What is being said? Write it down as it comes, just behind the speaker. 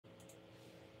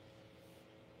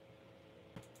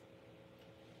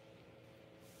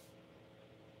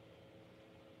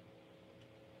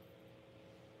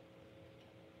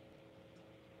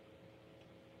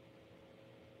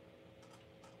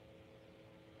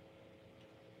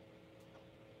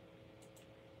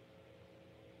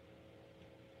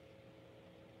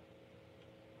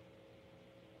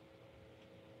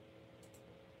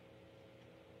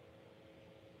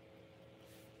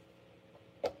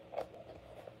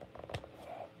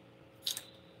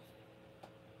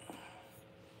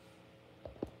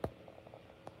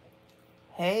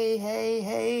Hey, hey,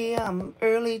 hey, I'm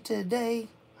early today.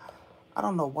 I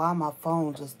don't know why my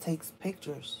phone just takes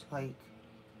pictures. Like,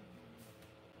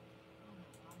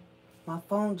 my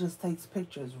phone just takes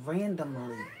pictures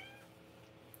randomly.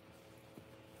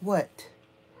 What?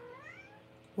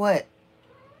 What?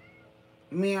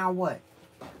 Meow what?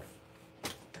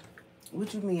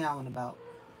 What you meowing about?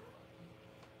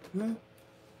 Hmm?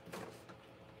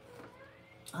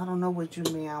 I don't know what you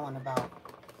meowing about.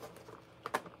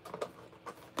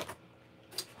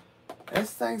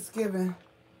 It's Thanksgiving.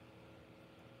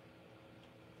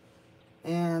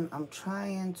 And I'm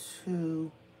trying to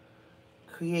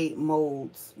create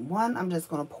molds. One, I'm just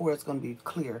going to pour. It's going to be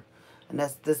clear. And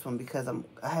that's this one because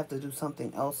I have to do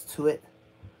something else to it.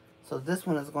 So this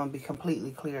one is going to be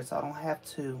completely clear, so I don't have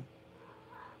to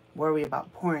worry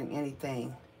about pouring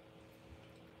anything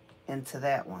into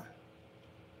that one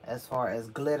as far as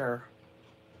glitter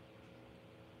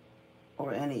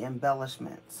or any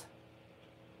embellishments.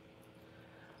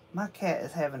 My cat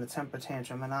is having a temper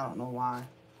tantrum and I don't know why.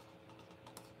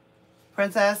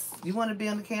 Princess, you want to be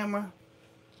on the camera?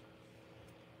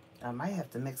 I might have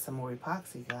to mix some more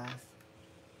epoxy, guys.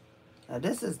 Now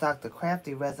this is Dr.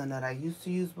 Crafty resin that I used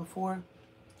to use before.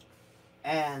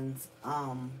 And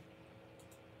I've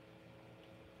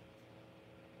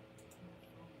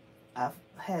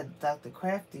had Dr.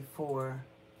 Crafty for,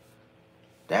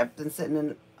 that's been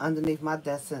sitting underneath my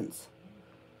desk since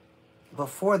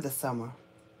before the summer.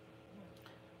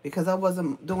 Because I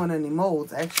wasn't doing any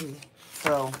molds, actually.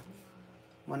 So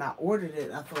when I ordered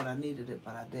it, I thought I needed it,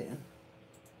 but I didn't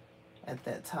at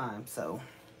that time. So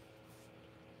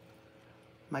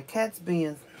my cat's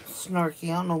being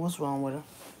snarky. I don't know what's wrong with her.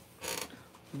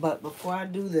 But before I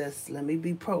do this, let me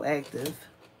be proactive.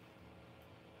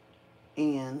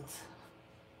 And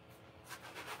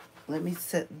let me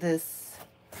set this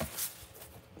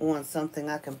on something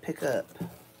I can pick up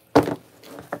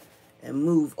and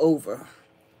move over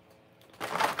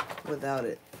without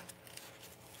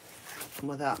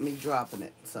me dropping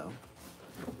it. So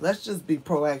let's just be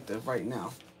proactive right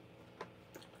now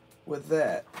with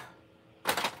that.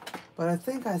 But I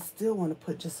think I still want to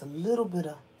put just a little bit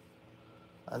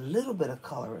of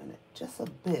color in it, just a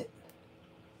bit.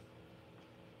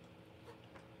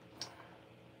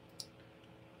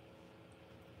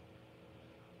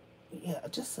 Yeah,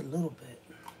 just a little bit.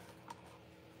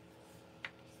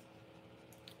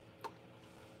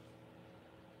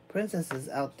 Princess is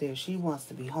out there. She wants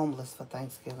to be homeless for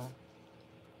Thanksgiving.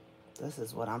 This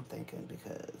is what I'm thinking,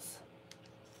 because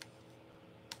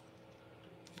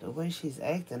the way she's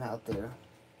acting out there,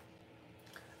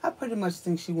 I pretty much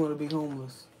think she want to be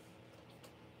homeless.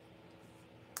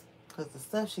 Because the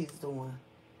stuff she's doing,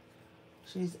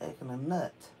 she's acting a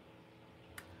nut.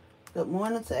 Good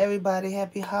morning to everybody.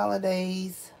 Happy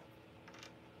holidays.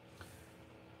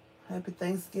 Happy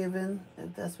Thanksgiving,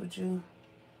 if that's what you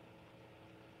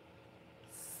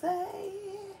say.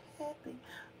 Happy.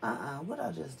 What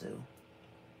I just do?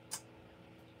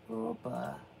 Oh,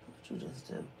 bye. What you just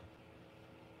do?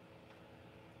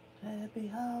 Happy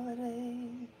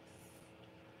holidays.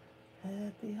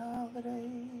 Happy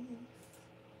holidays.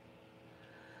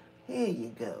 Here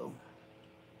you go.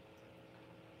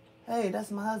 Hey, that's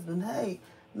my husband. Hey,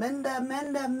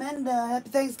 Menda.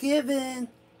 Happy Thanksgiving.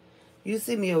 You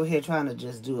see me over here trying to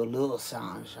just do a little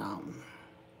something.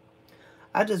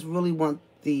 I just really want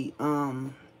the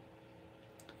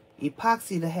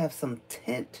epoxy to have some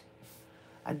tint.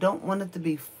 I don't want it to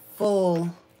be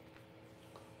full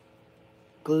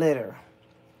glitter.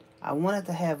 I want it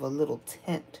to have a little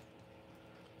tint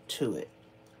to it.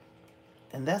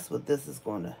 And that's what this is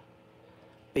going to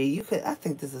be. I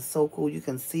think this is so cool. You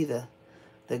can see the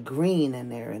green in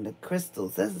there and the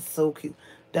crystals. This is so cute.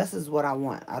 This is what I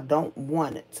want. I don't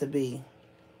want it to be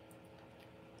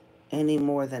any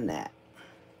more than that,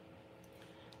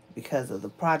 because of the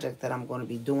project that I'm going to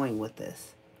be doing with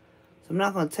this. So I'm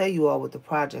not going to tell you all what the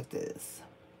project is.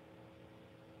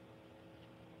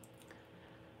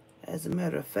 As a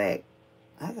matter of fact,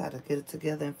 I got to get it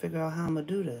together and figure out how I'm going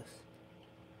to do this.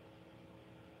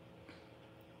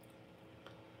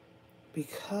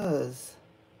 Because,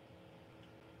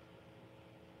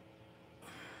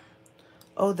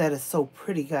 oh, that is so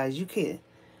pretty, guys. You can't,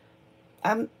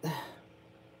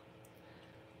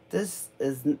 this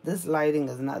lighting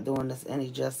is not doing this any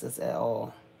justice at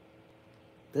all.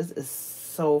 This is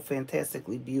so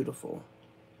fantastically beautiful.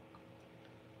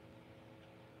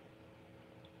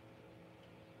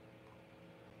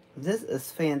 This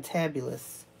is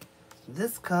fantabulous.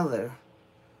 This color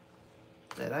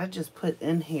that I just put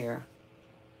in here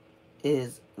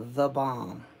is the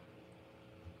bomb.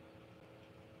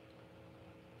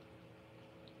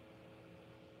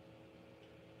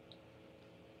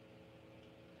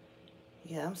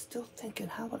 Yeah, I'm still thinking,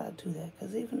 how would I do that?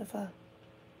 Because even if I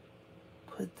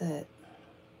put that,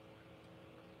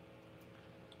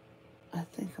 I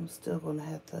think I'm still going to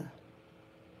have to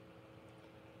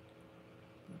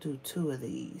do 2 of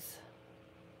these.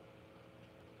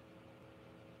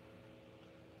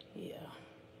 Yeah.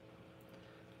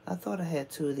 I thought I had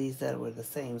 2 of these that were the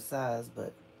same size,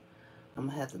 but I'm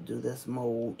going to have to do this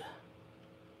mold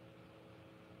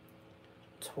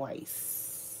twice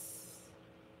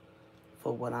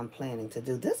for what I'm planning to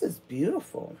do. This is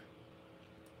beautiful.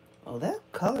 Oh, that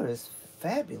color is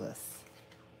fabulous.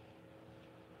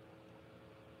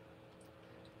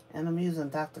 And I'm using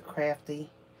Dr.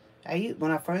 Crafty. When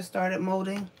I first started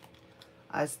molding,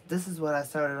 this is what I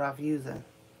started off using.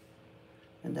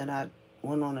 And then I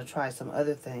went on to try some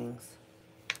other things.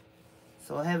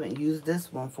 So I haven't used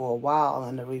this one for a while,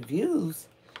 and the reviews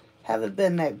haven't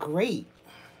been that great,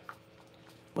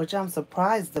 which I'm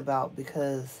surprised about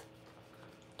because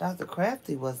Dr.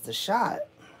 Crafty was the shot.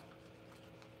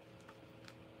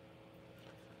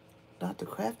 Dr.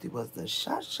 Crafty was the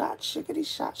shot, shickety,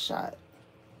 shot.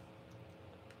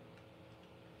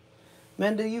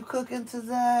 Minda, you cooking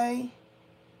today?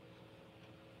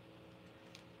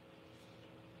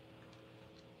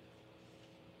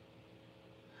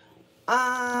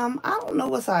 I don't know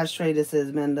what size tray this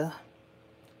is, Minda,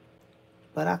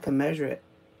 but I can measure it.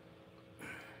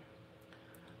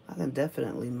 I can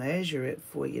definitely measure it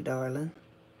for you, darling.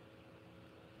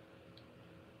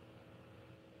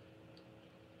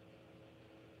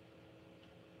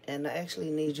 And I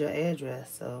actually need your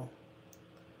address, so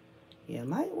you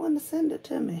might want to send it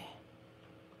to me.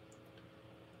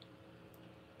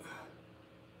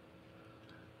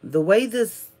 The way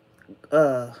this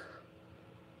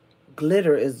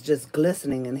glitter is just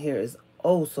glistening in here is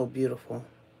oh so beautiful.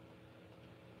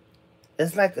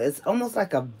 It's almost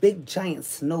like a big giant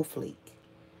snowflake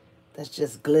that's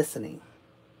just glistening.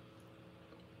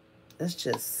 It's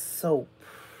just so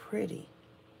pretty.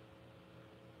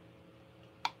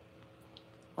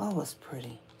 Oh, it's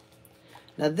pretty.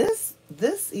 Now this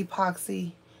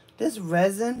epoxy, this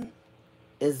resin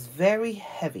is very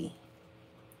heavy.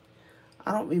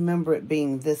 I don't remember it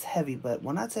being this heavy, but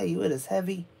when I tell you it is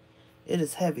heavy, it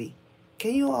is heavy.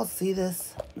 Can you all see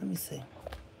this? Let me see.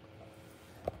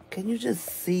 Can you just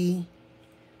see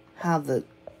how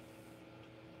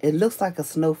it looks like a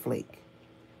snowflake?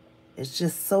 It's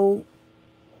just so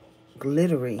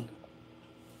glittery.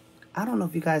 I don't know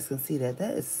if you guys can see that.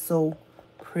 That is so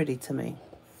pretty to me.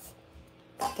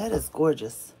 That is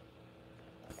gorgeous.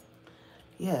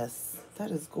 Yes, that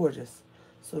is gorgeous.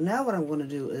 So now what I'm going to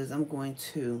do is I'm going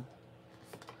to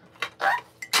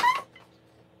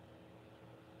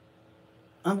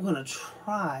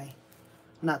try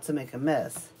not to make a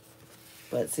mess.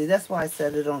 But see, that's why I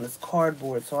set it on this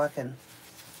cardboard so I can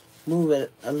move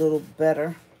it a little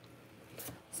better.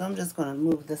 So I'm just going to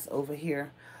move this over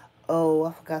here. Oh,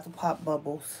 I forgot to pop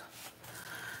bubbles.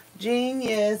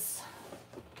 Genius.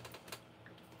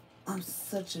 I'm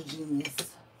such a genius.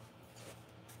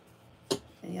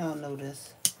 And y'all know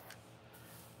this.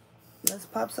 Let's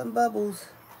pop some bubbles.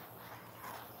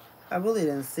 I really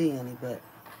didn't see any, but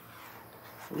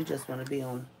we just want to be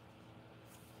on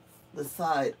the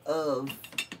side of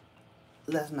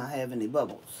let's not have any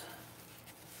bubbles.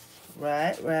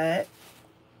 Right.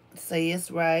 Say it's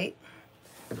right.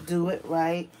 Do it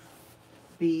right.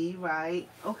 Be right.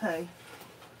 Okay.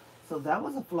 So that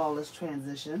was a flawless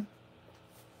transition.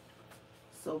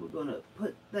 So we're going to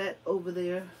put that over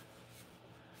there.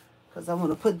 Because I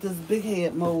want to put this big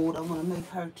head mold. I want to make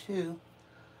her too.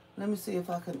 Let me see if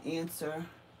I can answer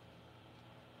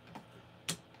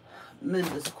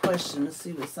Minda's question to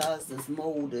see what size this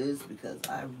mold is, because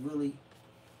I really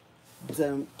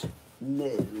don't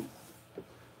know.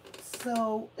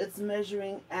 So it's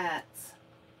measuring at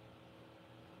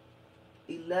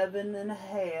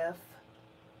 11.5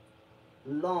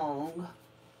 long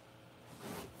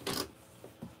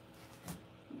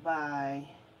by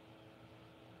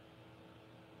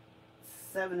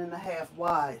 7.5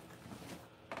 wide.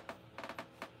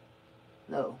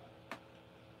 No.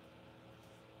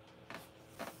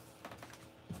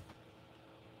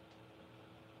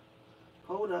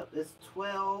 Hold up, it's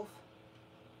 12.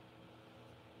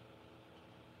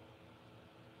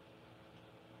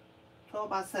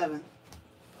 By 7.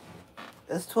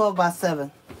 It's 12 by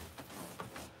 7.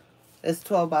 It's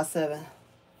 12 by 7.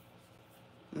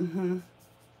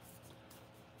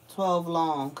 12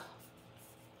 long.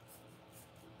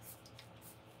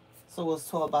 So it's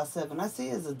 12 by 7. I see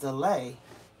it's a delay.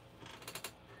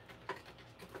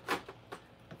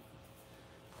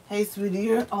 Hey, sweetie,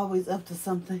 you're always up to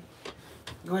something.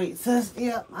 Great, sis.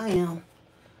 Yep, I am.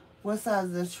 What size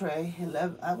is this tray?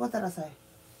 11. What did I say?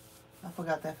 I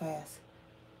forgot that fast.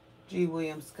 G.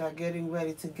 Williams Scott getting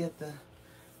ready to get the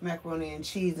macaroni and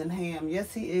cheese and ham.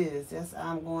 Yes, he is. Yes,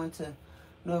 I'm going to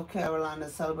North Carolina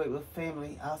to celebrate with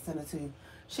family. I'll send it to you.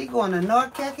 She going to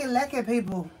North Carolina,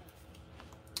 people.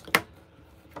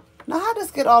 Now, how does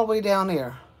this get all the way down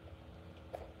there?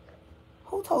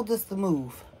 Who told this to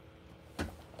move?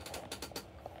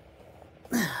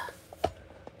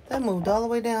 That moved all the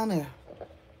way down there.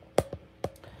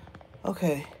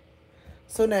 Okay.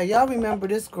 So now, y'all remember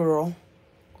this girl.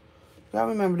 Y'all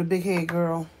remember the big head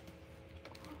girl.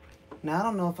 Now, I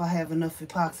don't know if I have enough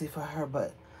epoxy for her,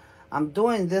 but I'm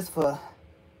doing this for...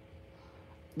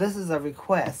 This is a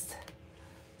request.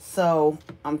 So,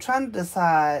 I'm trying to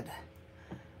decide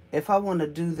if I want to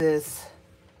do this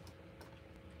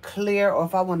clear or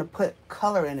if I want to put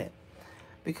color in it.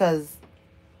 Because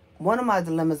one of my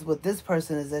dilemmas with this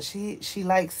person is that she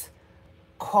likes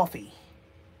coffee.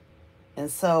 And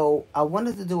so I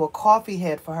wanted to do a coffee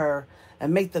head for her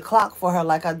and make the clock for her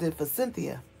like I did for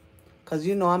Cynthia. Because,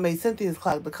 you know, I made Cynthia's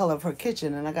clock the color of her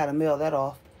kitchen and I got to mail that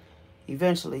off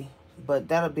eventually. But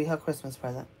that'll be her Christmas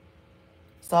present.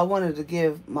 So I wanted to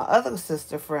give my other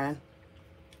sister friend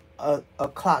a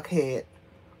clock head.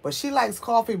 But she likes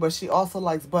coffee, but she also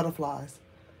likes butterflies.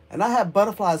 And I have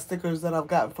butterfly stickers that I've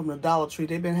gotten from the Dollar Tree.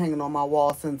 They've been hanging on my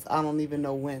wall since I don't even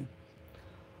know when.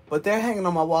 But they're hanging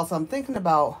on my wall. So I'm thinking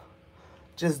about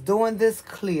just doing this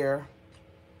clear.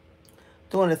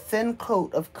 Doing a thin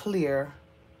coat of clear.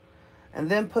 And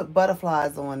then put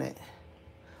butterflies on it.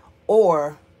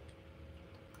 Or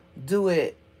do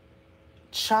it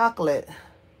chocolate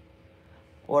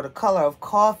or the color of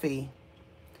coffee.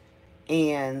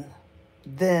 And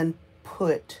then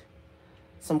put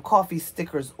some coffee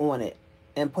stickers on it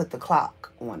and put the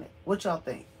clock on it. What y'all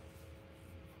think?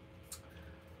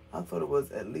 I thought it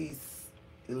was at least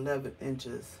 11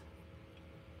 inches.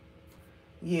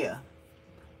 Yeah.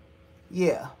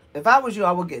 Yeah. If I was you,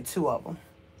 I would get 2 of them.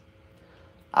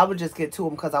 I would just get 2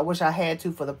 of them because I wish I had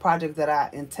to for the project that I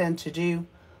intend to do.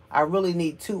 I really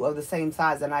need 2 of the same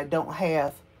size and I don't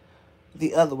have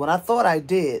the other one. I thought I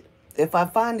did. If I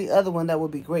find the other one, that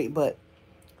would be great. But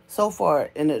so far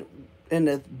in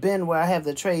the bin where I have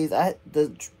the trays,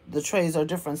 the trays are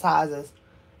different sizes.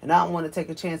 And I don't want to take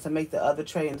a chance to make the other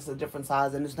tray into a different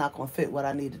size and it's not going to fit what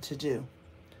I needed to do.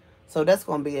 So that's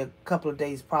going to be a couple of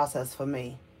days process for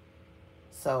me.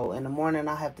 So in the morning,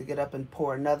 I have to get up and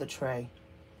pour another tray.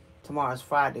 Tomorrow's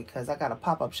Friday because I got a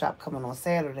pop-up shop coming on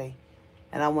Saturday.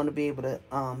 And I want to be able to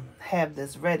have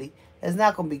this ready. It's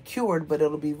not going to be cured, but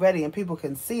it'll be ready and people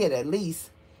can see it at least.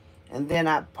 And then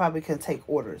I probably can take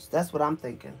orders. That's what I'm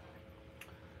thinking.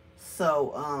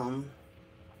 So,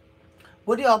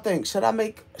 what do y'all think? Should I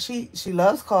make... She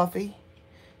loves coffee.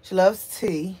 She loves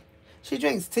tea. She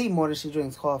drinks tea more than she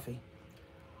drinks coffee.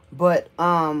 But,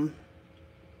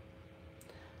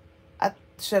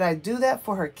 should I do that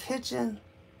for her kitchen?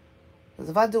 Because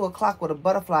if I do a clock with a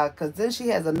butterfly... Because then she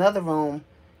has another room...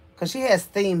 Because she has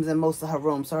themes in most of her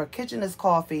rooms. So her kitchen is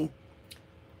coffee.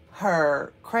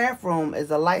 Her craft room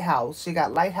is a lighthouse. She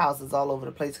got lighthouses all over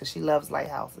the place because she loves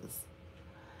lighthouses.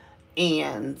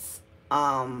 And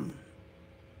I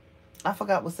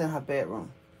forgot what's in her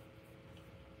bedroom.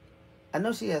 I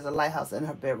know she has a lighthouse in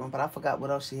her bedroom, but I forgot what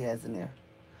else she has in there.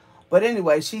 But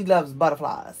anyway, she loves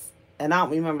butterflies. And I don't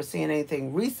remember seeing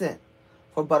anything recent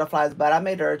for butterflies, but I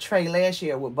made her a tray last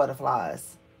year with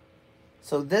butterflies.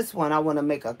 So this one, I want to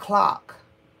make a clock.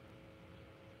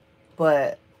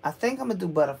 But I think I'm going to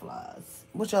do butterflies.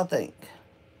 What y'all think?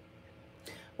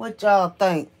 What y'all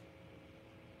think?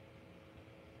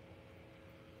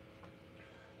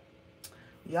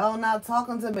 Y'all not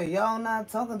talking to me. Y'all not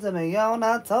talking to me. Y'all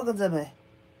not talking to me.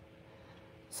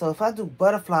 So if I do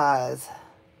butterflies,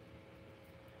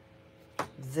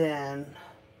 then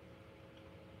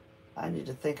I need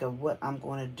to think of what I'm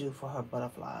going to do for her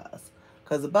butterflies.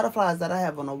 Because the butterflies that I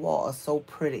have on the wall are so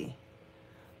pretty.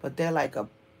 But they're like a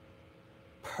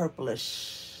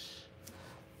purplish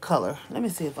color. Let me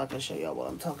see if I can show y'all what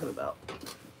I'm talking about.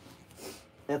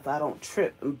 If I don't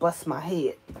trip and bust my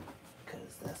head.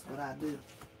 Because that's what I do.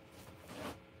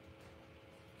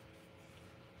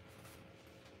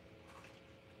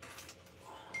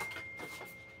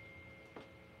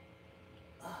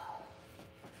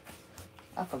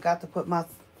 I forgot to put my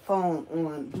phone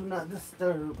on Do Not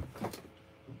Disturb.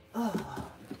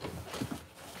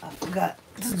 I forgot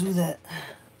to do that.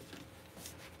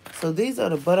 So these are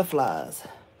the butterflies.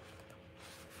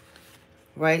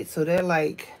 Right? So they're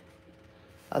like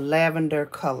a lavender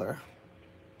color.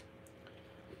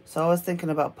 So I was thinking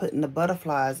about putting the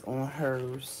butterflies on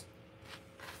hers.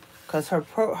 Because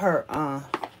her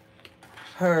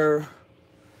her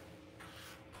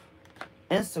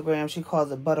Instagram, she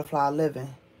calls it Butterfly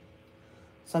Living.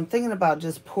 So I'm thinking about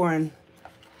just pouring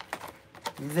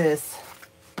this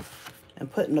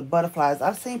and putting the butterflies.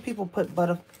 I've seen people put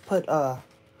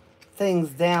things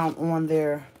down on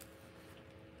their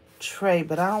tray,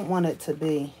 but I don't want it to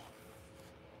be,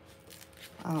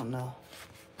 I don't know.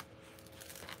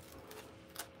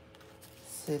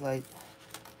 See, like,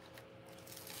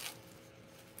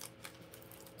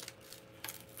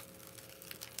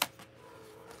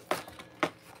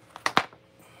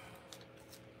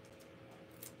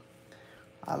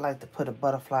 I like to put a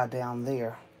butterfly down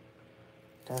there.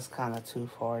 That's kind of too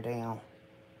far down.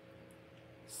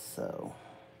 So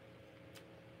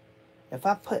if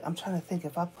I put, I'm trying to think,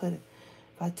 if I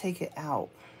take it out,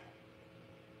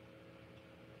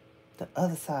 the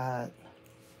other side,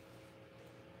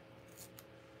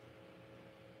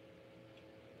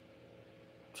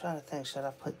 I'm trying to think, should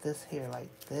I put this here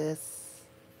like this?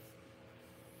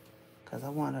 Because I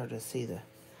want her to see the,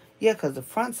 yeah, because the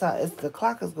front side, the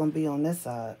clock is going to be on this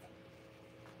side.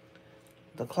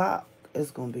 The clock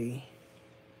is going to be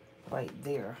right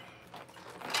there.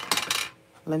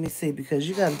 Let me see, because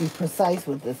you got to be precise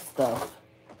with this stuff.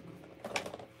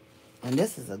 And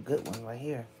this is a good one right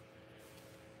here.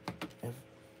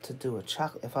 To do a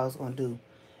chocolate, if I was going to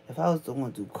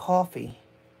do coffee,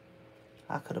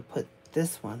 I could have put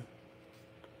this one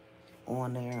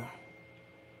on there.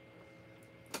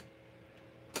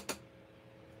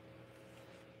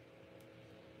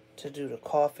 To do the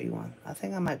coffee one. I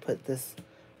think I might put this,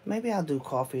 maybe I'll do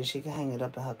coffee and she can hang it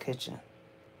up in her kitchen.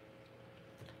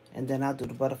 And then I'll do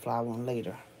the butterfly one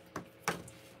later.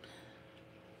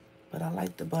 But I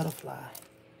like the butterfly.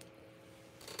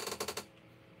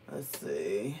 Let's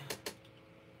see.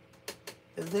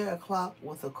 Is there a clock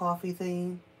with a coffee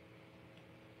theme?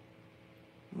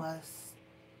 My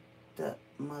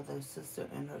stepmother, sister,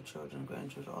 and her children,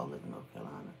 grandchildren all live in North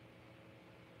Carolina.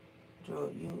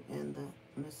 Joe, you and the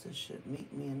missus should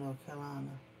meet me in North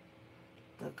Carolina.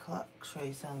 The clock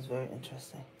tray sounds very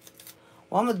interesting.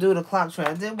 Well, I'm going to do the clock tray.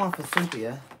 I did one for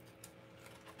Cynthia.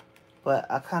 But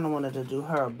I kind of wanted to do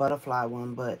her a butterfly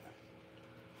one. But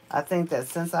I think that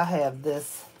since I have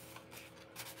this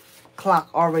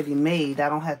clock already made, I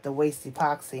don't have to waste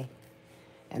epoxy.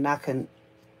 And I can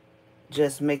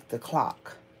just make the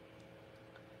clock.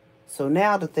 So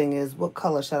now the thing is, what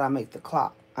color should I make the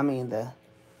clock? I mean, the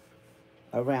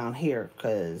around here,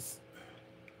 because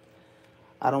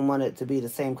I don't want it to be the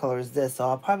same color as this. So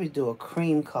I'll probably do a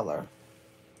cream color.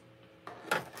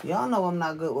 Y'all know I'm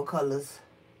not good with colors.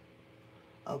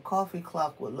 A coffee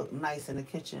clock would look nice in the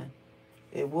kitchen.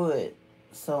 It would.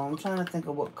 So I'm trying to think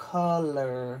of what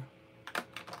color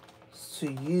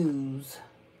to use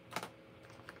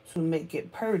to make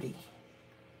it pretty.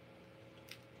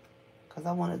 Because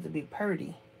I want it to be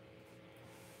pretty.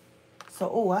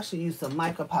 So, oh, I should use some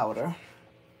mica powder.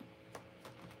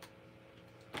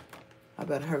 I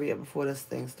better hurry up before this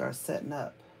thing starts setting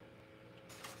up.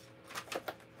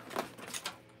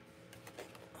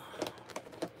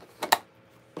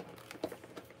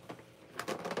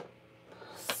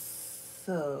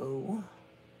 So,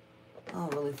 I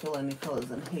don't really feel any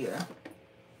colors in here.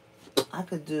 I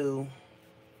could do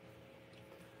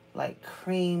like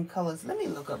cream colors. Let me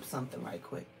look up something right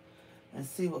quick and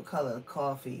see what color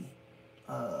coffee.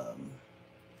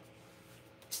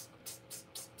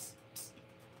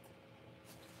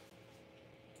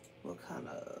 What kind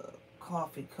of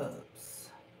coffee cups?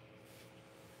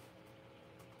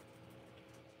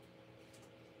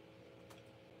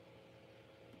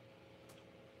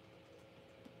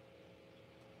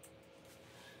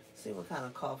 See what kind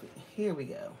of coffee. Here we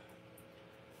go.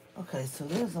 Okay, so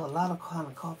there's a lot of kind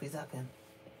of coffees I can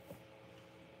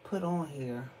put on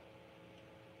here.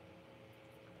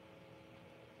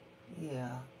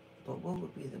 Yeah, but what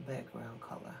would be the background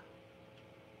color?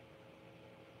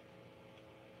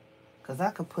 Because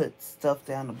I could put stuff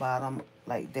down the bottom,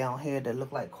 like down here, that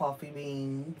look like coffee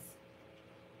beans.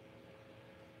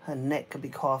 Her neck could be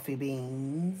coffee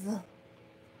beans.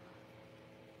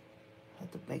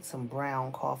 Have to make some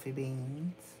brown coffee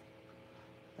beans.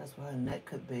 That's what her neck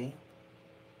could be.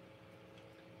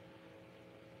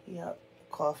 Yep,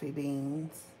 coffee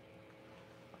beans.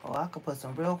 Oh, I could put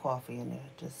some real coffee in there.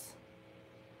 Just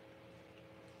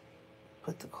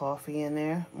put the coffee in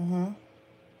there.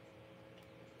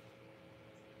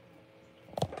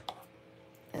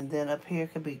 And then up here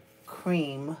could be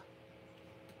cream.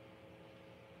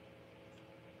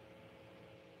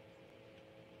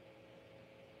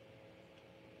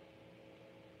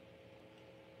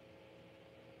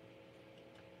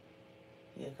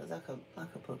 Yeah, because I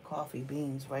could put coffee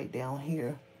beans right down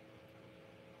here.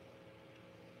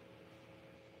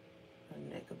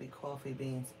 coffee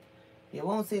beans. You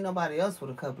won't see nobody else with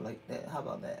a cup like that. How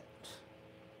about that?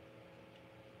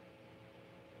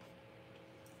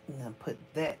 And then put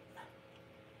that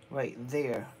right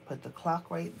there. Put the clock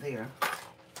right there.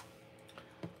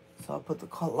 So I'll put the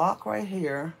clock right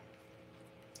here.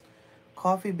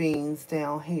 Coffee beans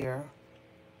down here.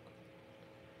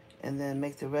 And then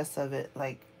make the rest of it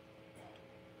like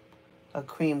a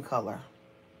cream color.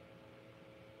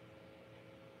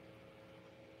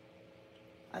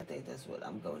 I think that's what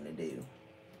I'm going to do.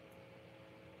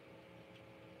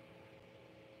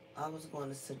 I was going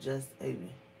to suggest a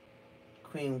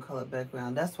cream color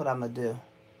background. That's what I'm going to do.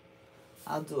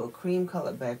 I'll do a cream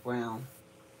color background.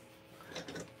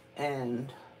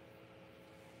 And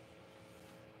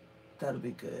that'll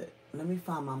be good. Let me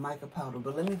find my mica powder,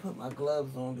 but let me put my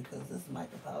gloves on because this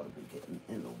mica powder be getting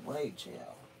in the way,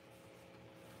 child.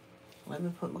 Let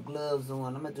me put my gloves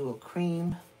on. I'm going to do a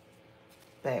cream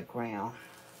background.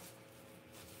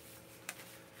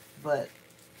 But,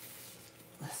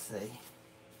 let's see.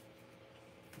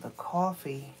 The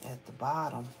coffee at the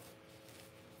bottom.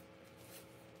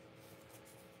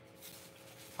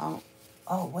 Oh,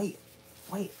 wait.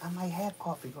 Wait, I might have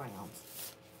coffee grounds.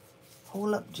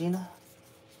 Hold up, Gina.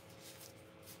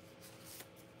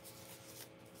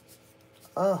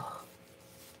 Ugh.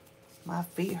 My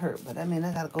feet hurt, but I mean,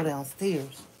 I gotta go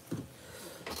downstairs.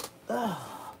 Ugh.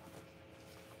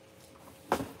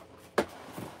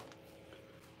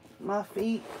 My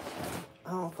feet,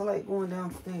 I don't feel like going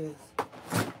downstairs.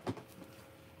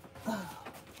 Ugh.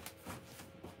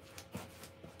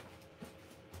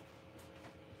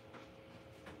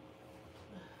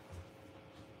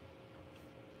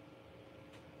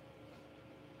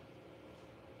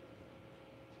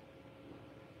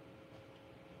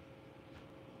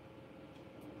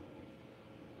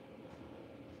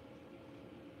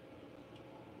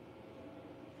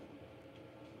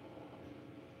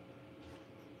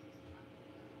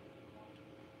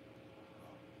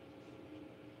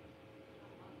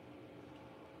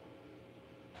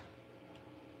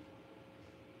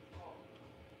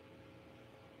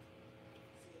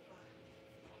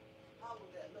 How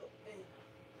would that look in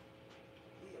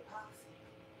the epoxy?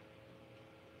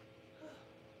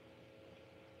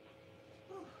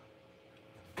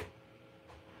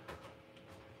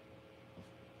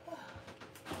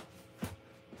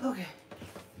 Okay.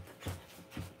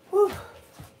 Whew.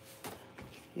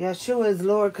 Yeah, sure is,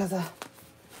 Lord, because I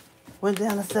went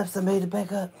down the steps and made it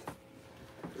back up.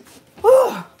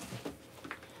 Whew.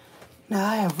 Now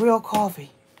I have real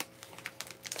coffee.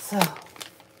 So,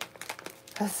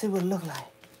 let's see what it looks like.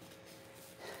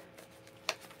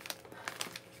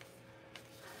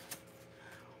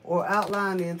 Or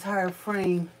outline the entire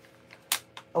frame.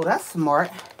 Oh, that's smart.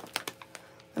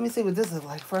 Let me see what this is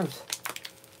like first.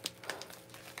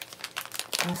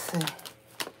 Let's see.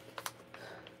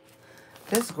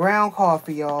 This ground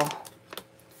coffee, y'all.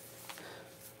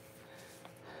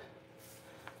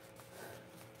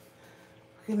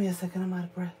 Give me a second, I'm out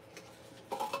of breath.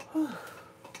 Whew.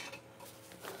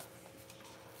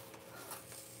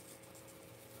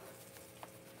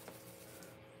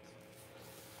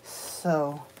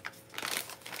 So,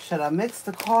 should I mix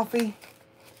the coffee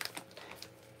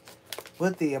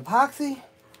with the epoxy?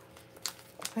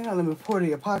 Hang on, let me pour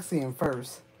the epoxy in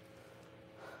first.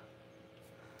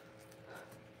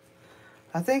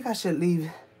 I think I should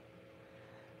leave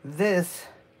this.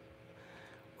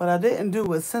 What I didn't do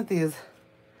with Cynthia's,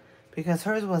 because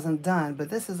hers wasn't done, but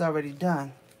this is already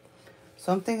done.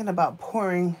 So I'm thinking about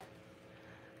pouring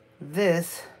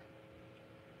this,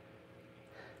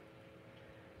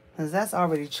 because that's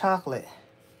already chocolate.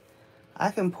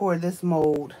 I can pour this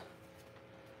mold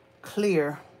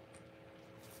clear,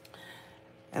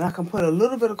 and I can put a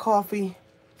little bit of coffee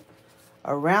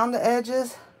around the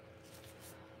edges,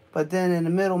 but then in the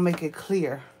middle make it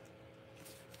clear.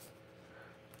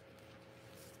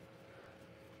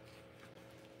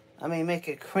 I mean, make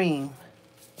it cream.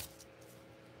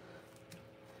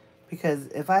 Because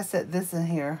if I set this in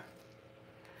here,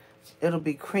 it'll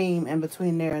be cream in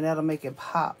between there, and that'll make it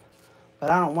pop. But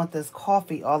I don't want this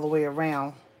coffee all the way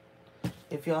around,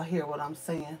 if y'all hear what I'm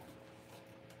saying.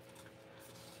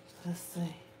 Let's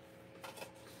see.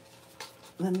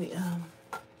 Let me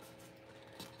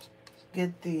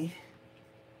get the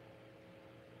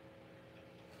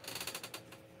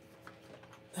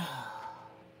oh,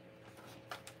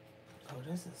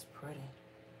 this is pretty.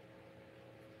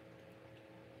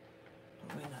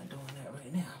 But we're not doing that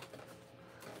right now.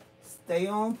 Stay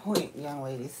on point, young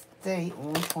ladies. Stay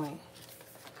on point.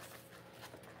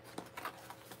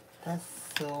 That's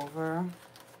silver.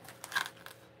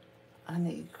 I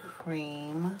need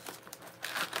cream.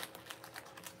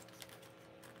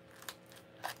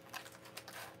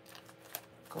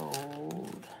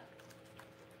 gold.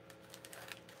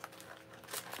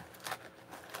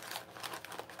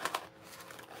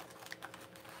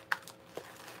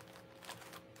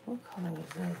 What color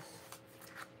is this?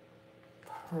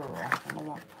 Pearl. I don't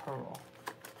want pearl.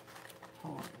 I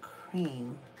want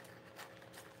cream.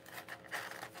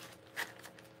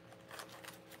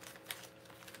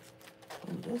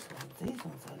 Ooh, this one, these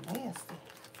ones are nasty.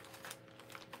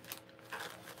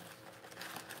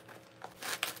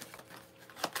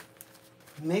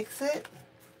 Mix it.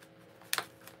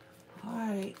 All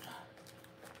right.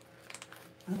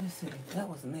 Let me see. That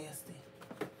was nasty.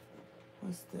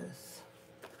 What's this?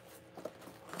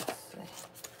 Let's see.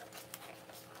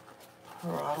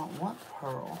 Pearl. I don't want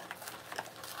pearl.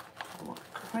 I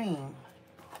want cream.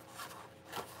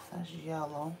 That's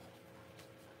yellow.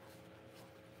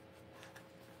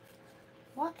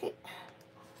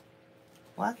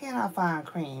 Why can't I find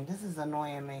cream? This is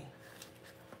annoying me.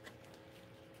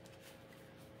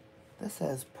 This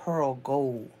says pearl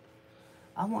gold.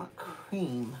 I want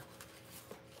cream.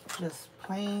 Just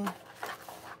plain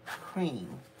cream.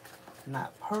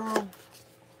 Not pearl.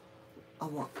 I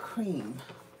want cream.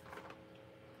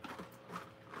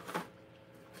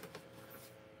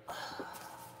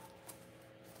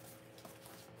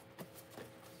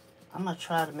 I'm going to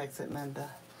try to mix it, Linda.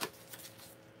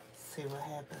 See what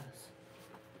happens.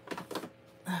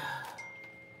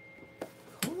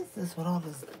 Who is this with all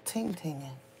this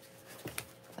ting-tinging?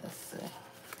 Let's see.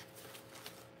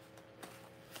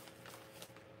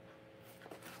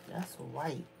 That's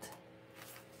white.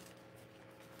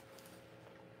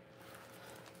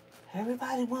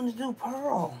 Everybody want to do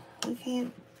pearl. We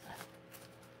can't.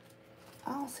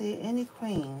 I don't see any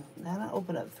cream. Now I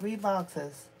open up 3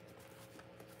 boxes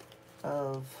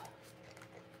of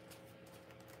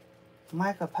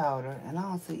mica powder and I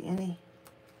don't see any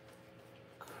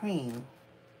cream.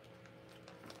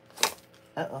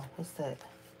 Uh-oh, what's that?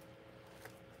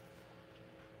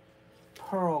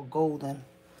 Pearl golden.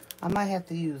 I might have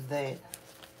to use that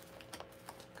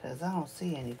because I don't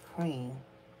see any cream.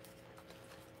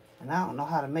 And I don't know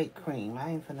how to make cream.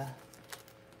 I ain't finna.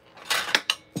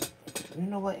 You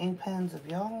know what, ink pens? If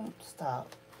y'all don't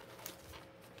stop.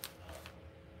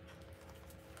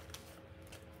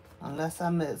 Unless I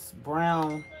miss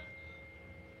brown.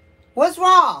 What's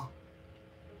wrong?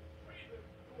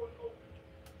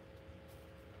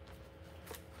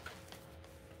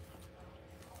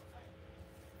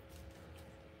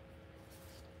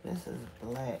 This is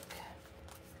black.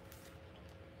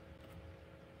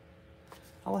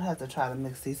 I would have to try to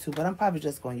mix these two, but I'm probably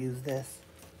just going to use this.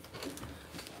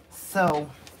 So,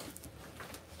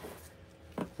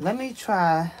 let me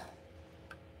try.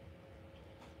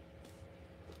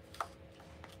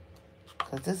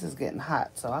 Because this is getting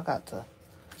hot, so I got to.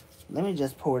 Let me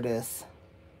just pour this.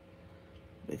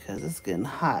 Because it's getting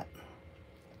hot.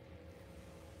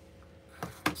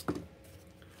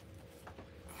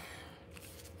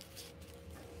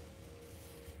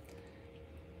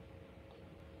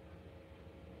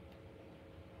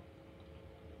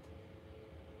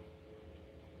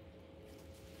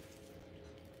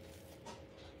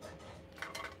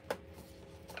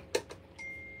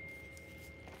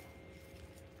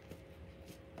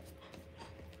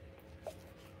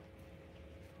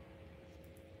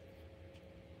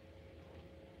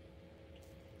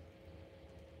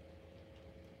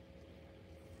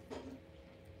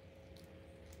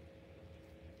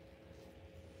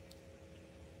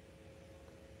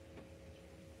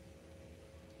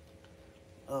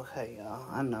 Okay, y'all.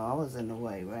 I know I was in the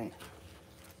way, right?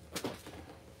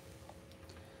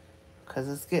 Because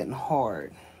it's getting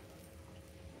hard.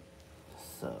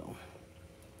 So.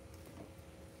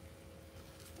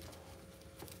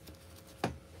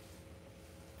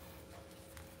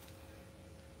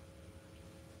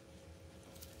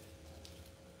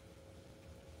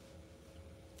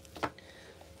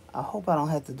 I hope I don't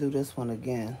have to do this one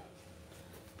again.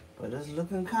 But it's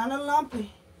looking kind of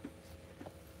lumpy.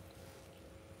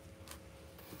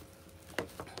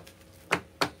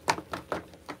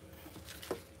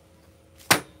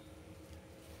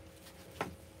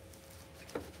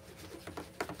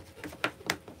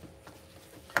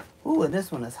 Ooh, and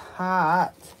this one is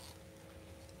hot.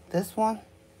 This one?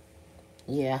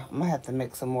 Yeah, I'm going to have to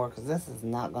mix some more because this is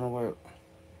not going to work.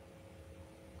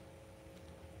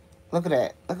 Look at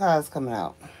that. Look how it's coming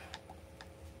out.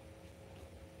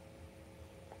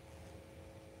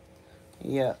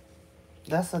 Yep.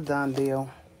 That's a done deal.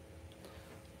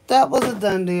 That was a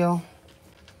done deal.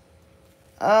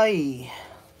 Aye.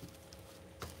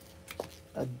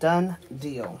 A done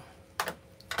deal.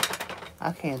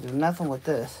 I can't do nothing with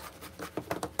this.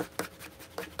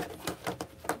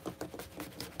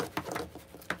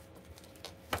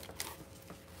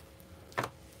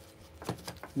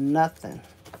 Nothing.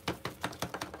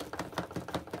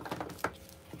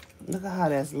 Look at how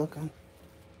that's looking.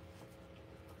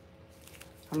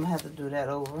 I'm going to have to do that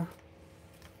over.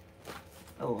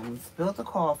 Oh, I'm going to spill the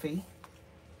coffee.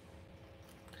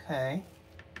 Okay.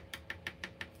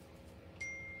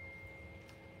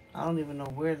 I don't even know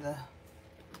where the...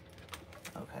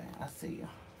 Okay, I see you.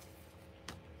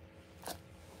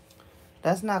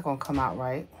 That's not going to come out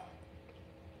right.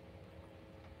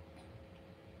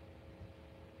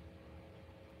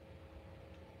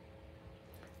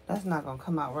 That's not going to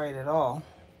come out right at all.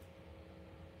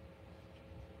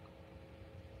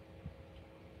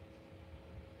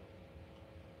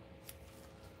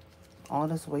 All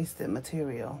this wasted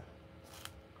material.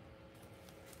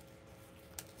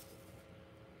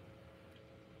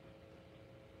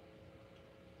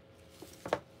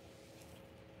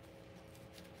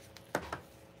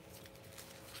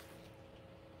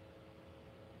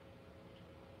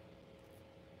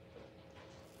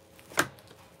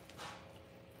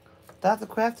 Dr.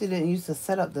 Crafty didn't used to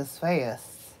set up this fast.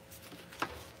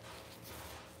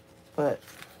 But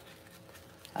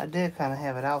I did kind of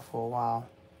have it out for a while.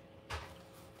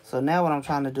 So now what I'm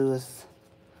trying to do is,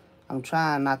 I'm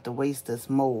trying not to waste this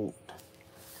mold,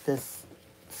 this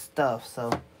stuff.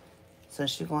 So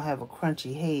since you're going to have a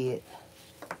crunchy head,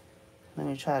 let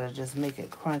me try to just make it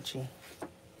crunchy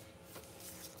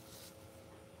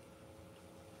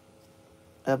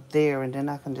up there, and then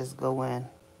I can just go in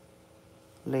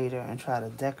later and try to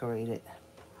decorate it.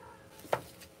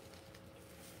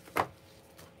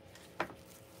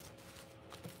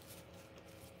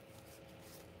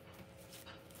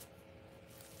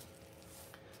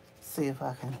 See if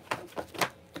I can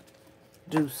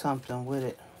do something with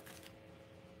it.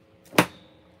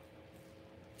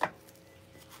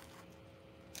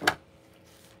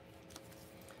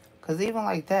 Because even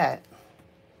like that,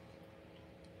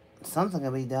 something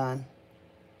can be done.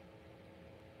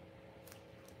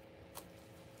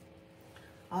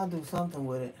 I'll do something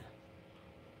with it.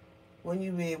 Wouldn't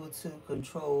you be able to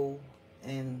control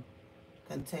and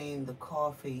contain the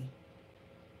coffee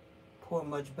pour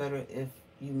much better if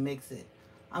you mix it?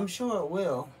 I'm sure it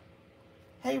will.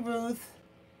 Hey, Ruth.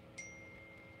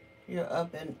 You're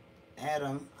up and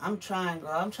Adam. I'm trying,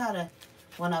 girl. I'm trying to,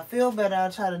 when I feel better,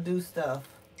 I'll try to do stuff.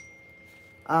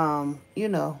 You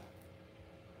know.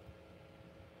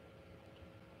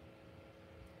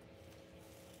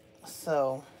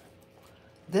 So,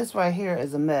 this right here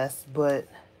is a mess, but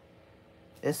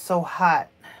it's so hot.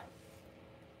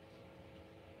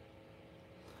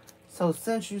 So,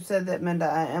 since you said that, Minda,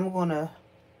 I am going to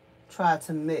try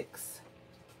to mix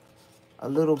a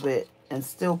little bit and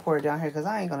still pour it down here, because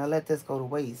I ain't going to let this go to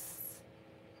waste.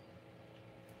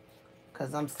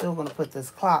 Because I'm still going to put this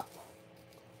clock.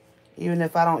 Even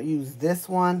if I don't use this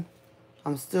one,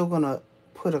 I'm still going to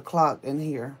put a clock in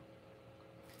here.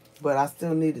 But I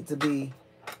still need it to be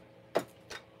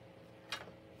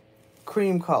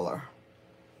cream color.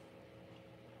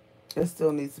 It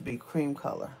still needs to be cream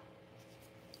color.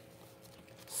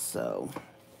 So,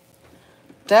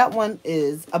 that one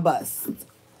is a bust.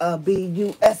 A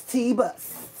B-U-S-T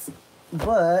bust.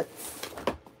 But,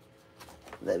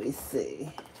 let me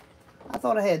see. I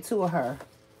thought I had two of her.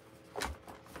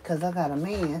 Because I got a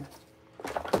man.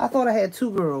 I thought I had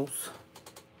two girls.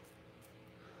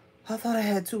 I thought I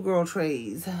had two girl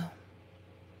trays.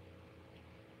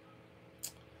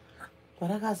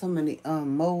 But I got so many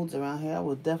molds around here. I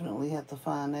would definitely have to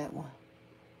find that one.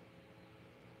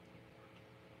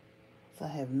 So I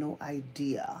have no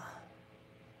idea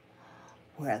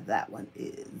where that one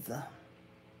is.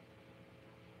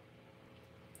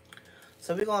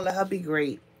 So we're going to let her be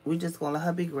great. We're just going to let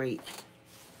her be great.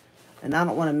 And I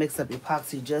don't want to mix up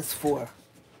epoxy just for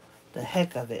the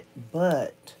heck of it.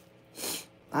 But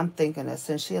I'm thinking that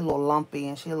since she's a little lumpy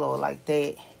and she's a little like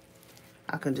that,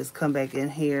 I can just come back in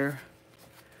here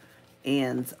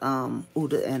and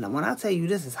and when I tell you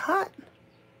this is hot,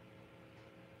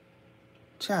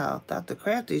 child, Dr.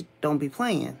 Crafty don't be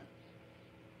playing.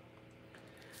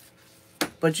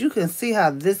 But you can see how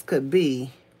this could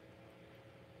be.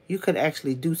 You could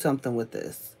actually do something with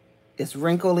this. It's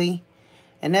wrinkly,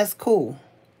 and that's cool.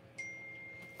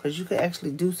 Because you could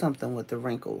actually do something with the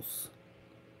wrinkles.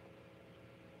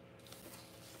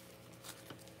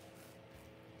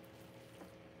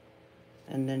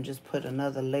 And then just put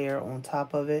another layer on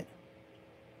top of it.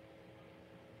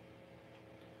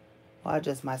 Or I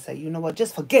just might say, you know what,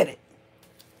 just forget it.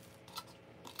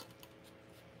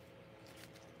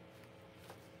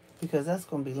 Because that's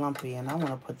going to be lumpy, and I want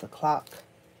to put the clock.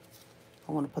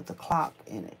 I want to put the clock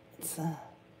in it.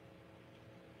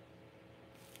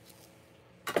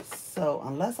 So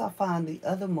unless I find the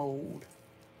other mold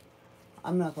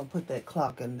I'm not going to put that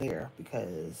clock in there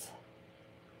because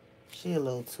she a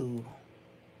little too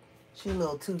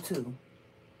too.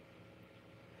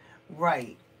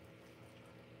 Right.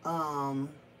 Um,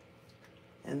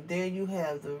 and there you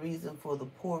have the reason for the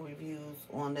poor reviews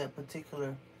on that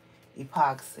particular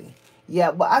epoxy.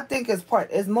 Yeah, but I think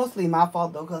it's mostly my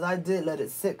fault though, because I did let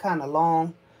it sit kind of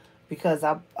long because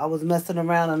I was messing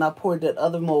around and I poured that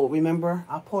other mold. Remember?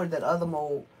 I poured that other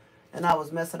mold and I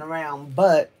was messing around,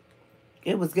 but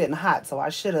it was getting hot, so I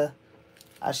should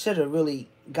have really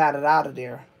got it out of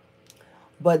there.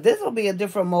 But this will be a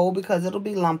different mold because it'll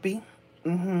be lumpy.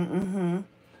 But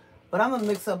I'm gonna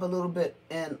mix up a little bit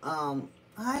and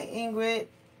hi Ingrid.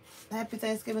 Happy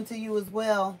Thanksgiving to you as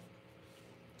well.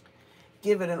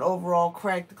 Give it an overall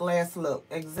cracked glass look.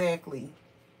 Exactly.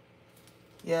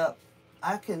 Yep.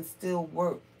 I can still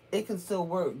work. It can still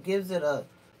work. Gives it a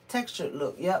textured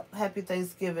look. Yep. Happy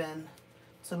Thanksgiving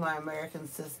to my American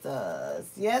sisters.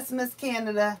 Yes, Miss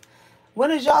Canada.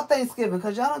 When is y'all Thanksgiving?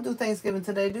 Because y'all don't do Thanksgiving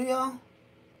today, do y'all?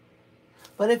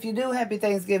 But if you do, happy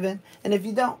Thanksgiving. And if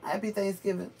you don't, happy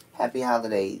Thanksgiving. Happy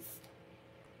holidays.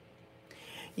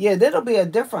 Yeah, that'll be a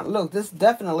different look. This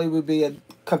definitely would be a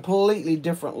completely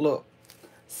different look.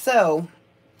 So,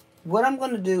 what I'm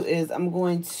going to do is I'm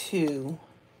going to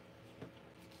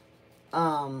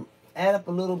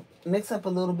mix up a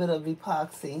little bit of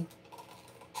epoxy.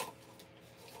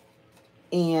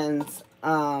 And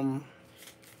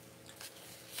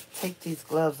take these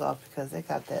gloves off because they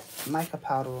got that mica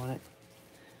powder on it.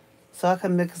 So I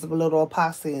can mix up a little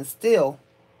epoxy and still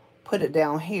put it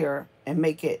down here and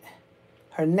make it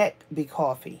her neck be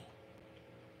coffee.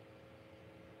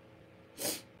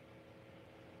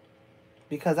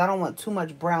 Because I don't want too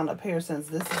much brown up here since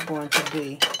this is going to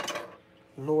be,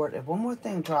 Lord, if one more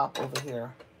thing drop over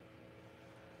here.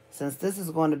 Since this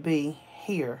is going to be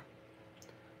here.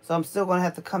 So I'm still going to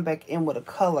have to come back in with a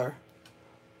color,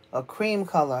 a cream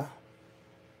color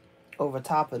over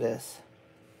top of this.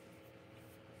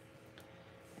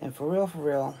 And for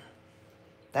real,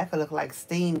 that could look like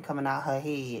steam coming out her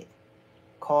head.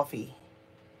 Coffee.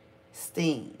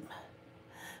 Steam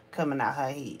coming out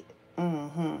her head.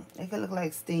 It could look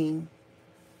like steam.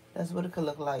 That's what it could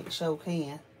look like. Sure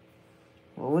can.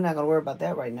 Well, we're not going to worry about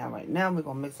that right now. Right now, we're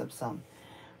going to mix up some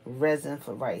resin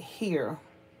for right here.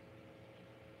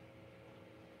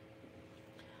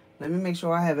 Let me make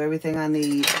sure I have everything I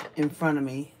need in front of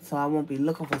me so I won't be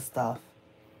looking for stuff.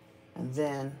 And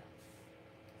then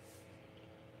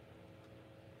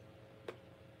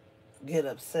get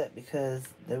upset because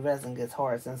the resin gets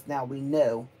hard, since now we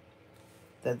know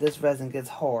that this resin gets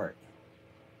hard.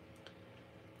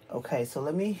 Okay, so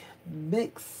let me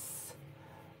mix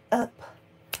up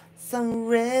some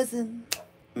resin.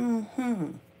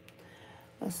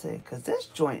 Let's see, because this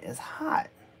joint is hot.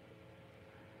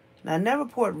 Now, I never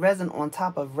poured resin on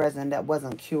top of resin that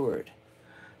wasn't cured.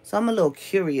 So I'm a little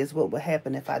curious what would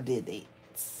happen if I did it.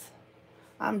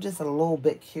 I'm just a little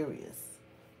bit curious.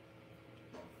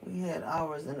 We had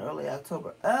ours in early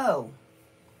October. Oh.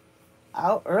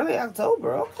 Early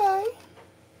October. Okay.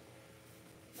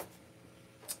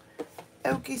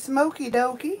 Okie smoky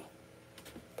dokey.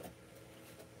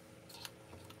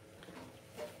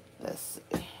 Let's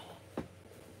see.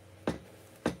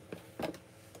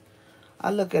 I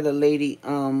look at a lady,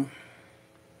 I'm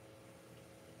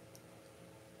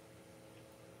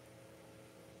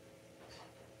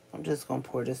just going to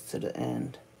pour this to the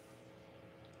end.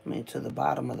 I mean, to the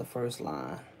bottom of the first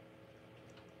line.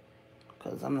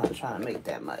 Because I'm not trying to make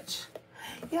that much.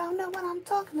 Y'all know what I'm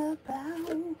talking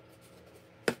about.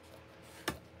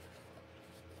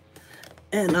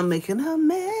 And I'm making a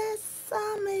mess.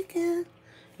 I'm making...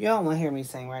 Y'all want to hear me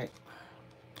sing, right?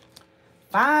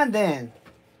 Fine, then.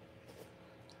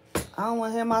 I don't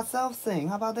want to hear myself sing.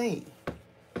 How about that?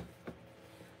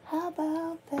 How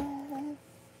about that?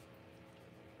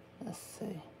 Let's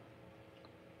see.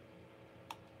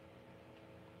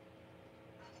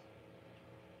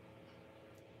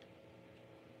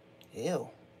 Ew.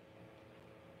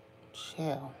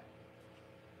 Chill.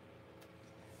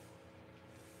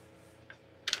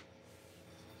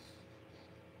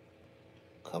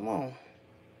 Come on.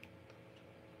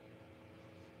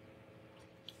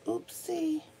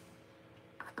 Oopsie.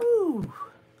 Ooh.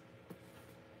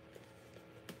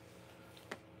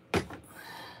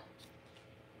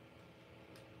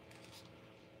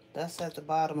 That's at the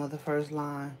bottom of the first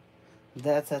line.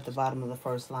 That's at the bottom of the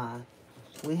first line.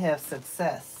 We have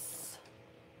success.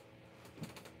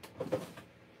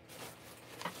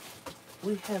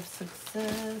 We have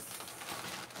success.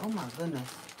 Oh my goodness.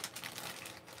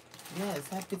 Yes,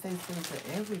 happy Thanksgiving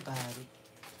to everybody.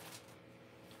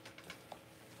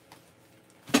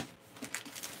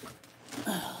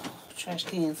 Trash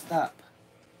can, stop.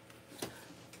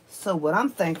 So what I'm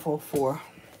thankful for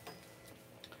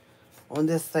on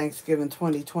this Thanksgiving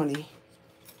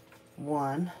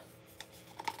 2021,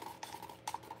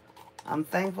 I'm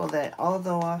thankful that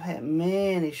although I've had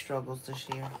many struggles this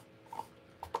year,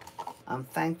 I'm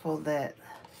thankful that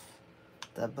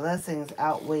the blessings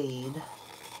outweighed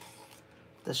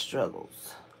the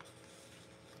struggles.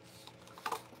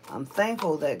 I'm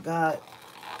thankful that God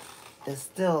is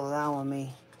still allowing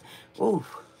me,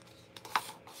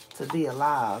 to be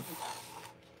alive.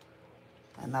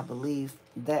 And I believe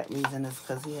that reason is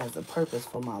because He has a purpose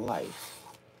for my life.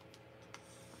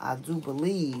 I do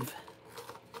believe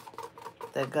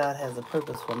that God has a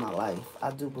purpose for my life.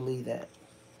 I do believe that.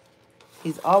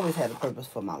 He's always had a purpose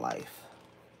for my life.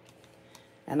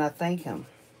 And I thank Him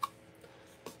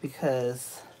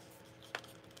because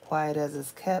quiet as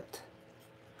it's kept,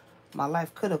 my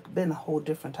life could have been a whole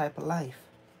different type of life.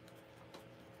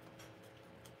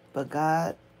 But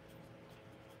God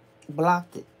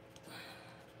blocked it.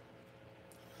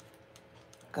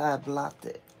 God blocked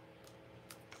it.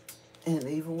 And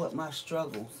even with my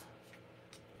struggles,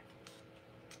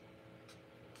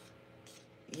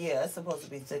 yeah, it's supposed to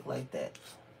be thick like that.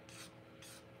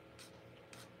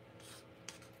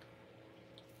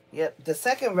 Yep, the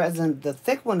second resin, the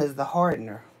thick one, is the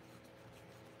hardener.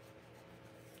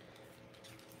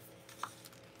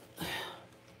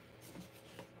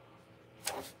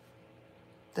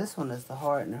 This one is the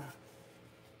hardener.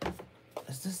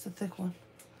 Is this the thick one?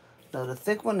 No, the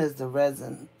thick one is the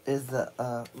resin,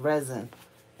 resin.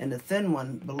 And the thin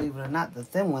one, believe it or not, the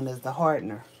thin one is the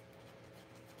hardener.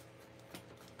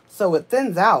 So it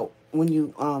thins out when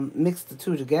you mix the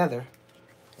two together.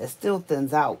 It still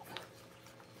thins out.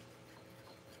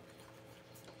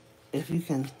 If you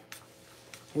can,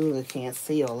 you really can't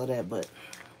see all of that, but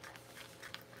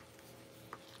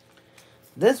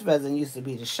this resin used to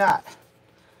be the shot.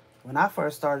 When I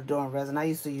first started doing resin, I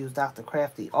used to use Dr.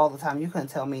 Crafty all the time. You couldn't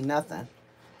tell me nothing.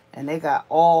 And they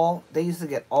used to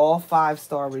get all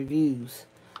 5-star reviews.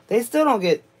 They still don't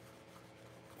get,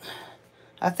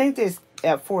 I think they're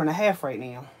at 4.5 right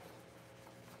now.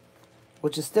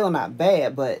 Which is still not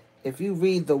bad, but if you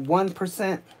read the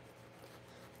 1%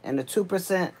 and the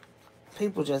 2%,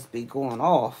 people just be going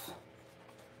off.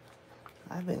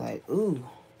 I'd be like, ooh.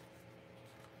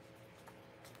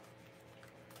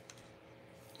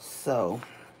 So,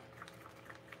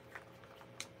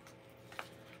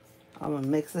 I'm going to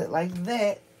mix it like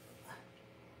that.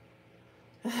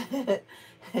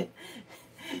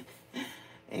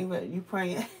 Anyway, you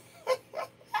praying?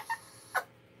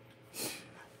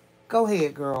 Go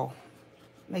ahead, girl.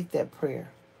 Make that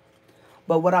prayer.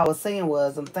 But what I was saying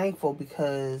was, I'm thankful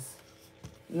because,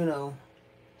 you know,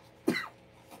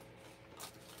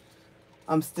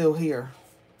 I'm still here.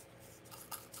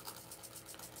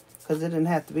 Because it didn't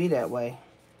have to be that way.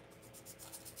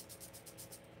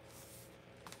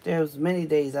 There was many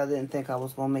days I didn't think I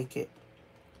was going to make it.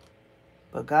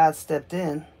 But God stepped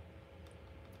in.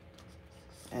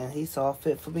 And He saw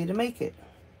fit for me to make it.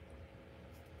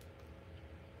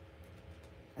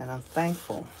 And I'm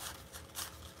thankful.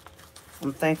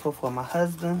 I'm thankful for my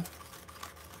husband.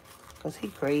 Because he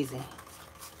crazy.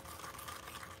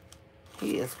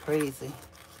 He is crazy.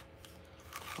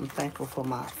 I'm thankful for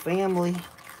my family.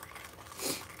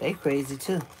 They crazy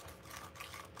too.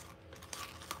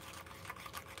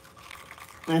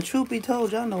 And truth be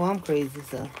told, y'all know I'm crazy,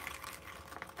 so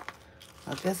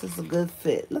I guess it's a good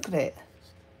fit. Look at that.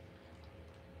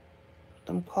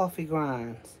 Them coffee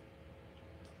grinds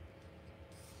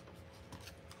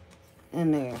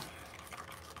in there.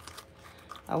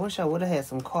 I wish I would have had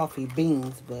some coffee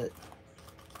beans, but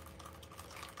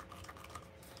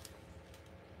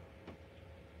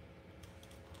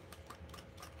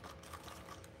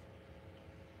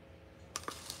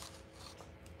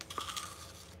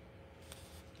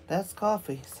that's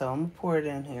coffee, so I'm going to pour it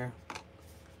in here.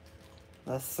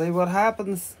 Let's see what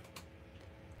happens.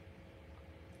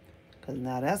 Because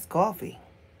now that's coffee.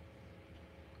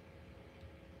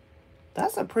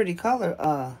 That's a pretty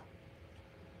color,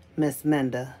 Miss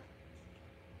Menda.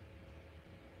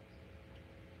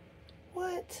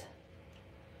 What?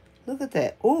 Look at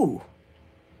that. Ooh.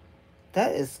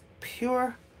 That is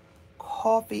pure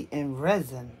coffee and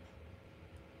resin.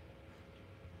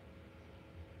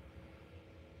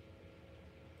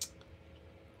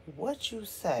 What you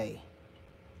say?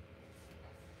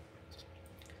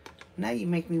 Now you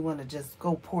make me want to just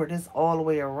go pour this all the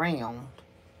way around.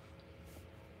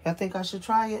 Y'all think I should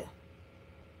try it?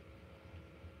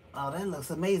 Oh, that looks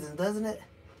amazing, doesn't it?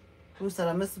 Who said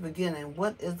I missed the beginning?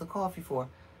 What is the coffee for?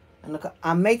 And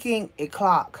I'm making a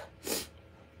clock.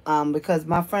 Because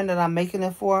my friend that I'm making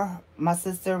it for, my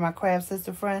sister, my craft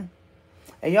sister friend,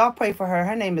 and y'all pray for her.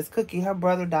 Her name is Cookie. Her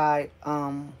brother died.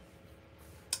 Her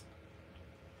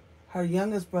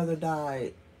youngest brother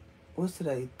died. What's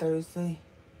today? Thursday?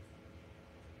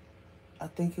 I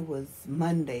think it was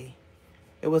Monday.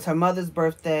 It was her mother's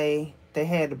birthday. They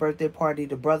had the birthday party.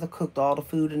 The brother cooked all the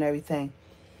food and everything.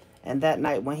 And that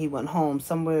night when he went home,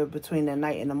 somewhere between the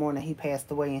night and the morning, he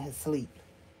passed away in his sleep.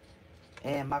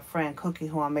 And my friend Cookie,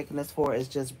 who I'm making this for, is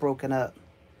just broken up.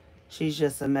 She's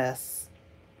just a mess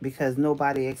because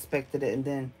nobody expected it. And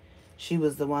then she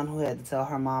was the one who had to tell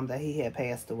her mom that he had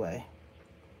passed away.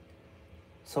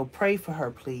 So pray for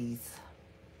her, please.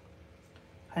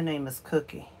 Her name is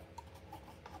Cookie.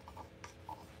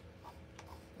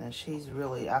 And she's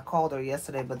really, I called her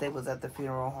yesterday, but they was at the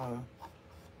funeral home.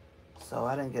 So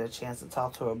I didn't get a chance to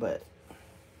talk to her, but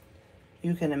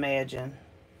you can imagine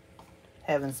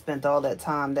having spent all that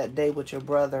time that day with your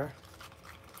brother,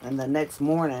 and the next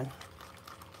morning,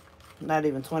 not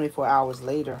even 24 hours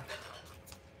later,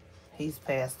 he's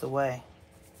passed away.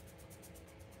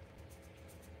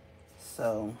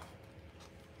 So,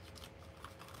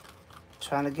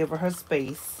 trying to give her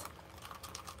space,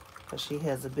 because she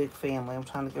has a big family. I'm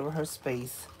trying to give her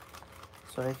space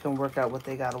so they can work out what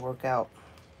they got to work out.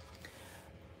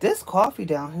 This coffee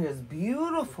down here is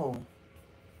beautiful.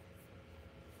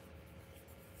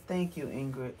 Thank you,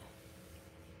 Ingrid.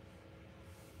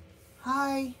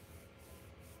 Hi.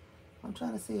 I'm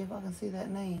trying to see if I can see that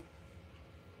name.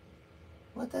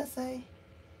 What that say?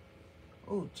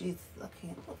 Oh, Jesus, I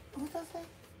can't. What that say?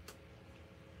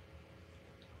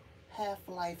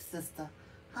 Half-Life Sister.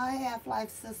 Hi, Half-Life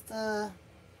Sister.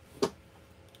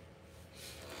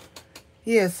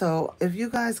 Yeah, so if you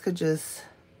guys could just,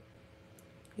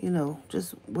 you know,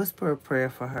 just whisper a prayer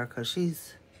for her, because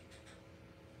she's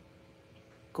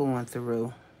going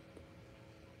through.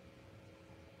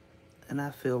 And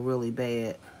I feel really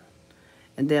bad.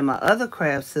 And then my other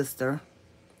craft sister,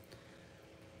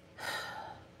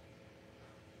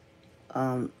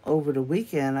 over the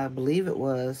weekend, I believe it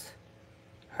was,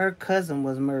 her cousin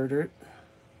was murdered.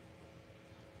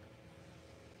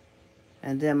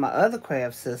 And then my other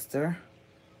craft sister,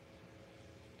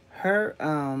 her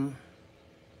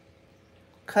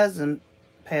cousin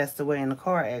passed away in a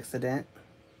car accident.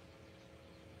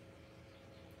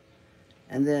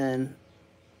 And then,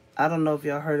 I don't know if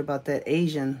y'all heard about that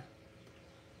Asian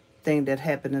thing that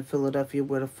happened in Philadelphia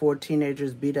where the 4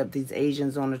 teenagers beat up these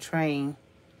Asians on a train.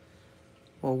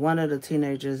 Well, one of the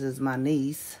teenagers is my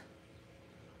niece,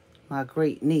 my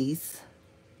great niece.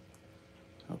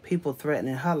 People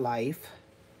threatening her life.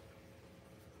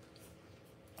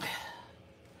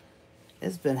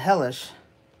 It's been hellish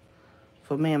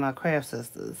for me and my craft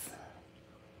sisters.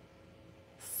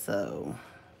 So,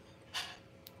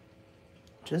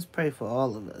 just pray for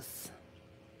all of us.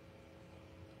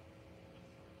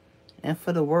 And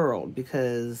for the world,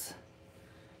 because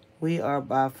we are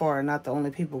by far not the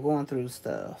only people going through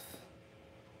stuff.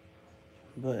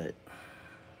 But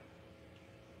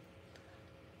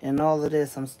in all of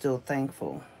this, I'm still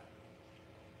thankful.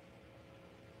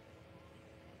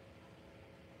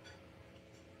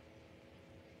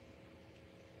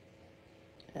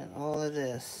 In all of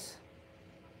this,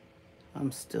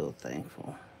 I'm still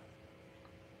thankful.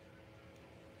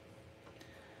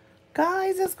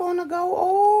 Guys, it's gonna go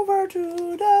over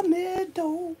to the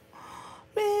middle.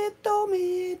 Middle,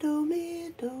 middle,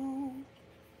 middle.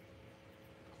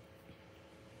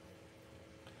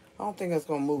 I don't think it's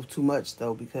gonna move too much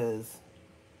though, because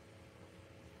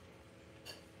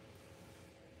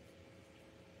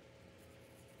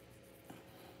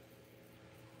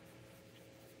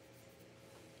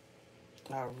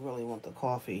I really want the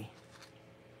coffee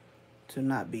to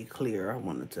not be clear. I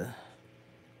want it to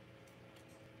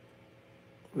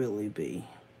really be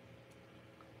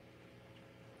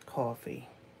coffee.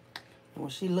 And when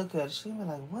she looked at it, she was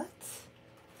like, what?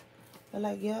 They're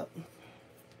like, yep.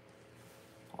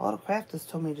 All the crafters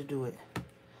told me to do it.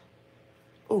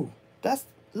 Ooh,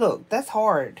 look, that's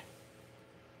hard.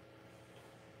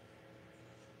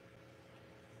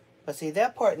 But see,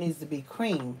 that part needs to be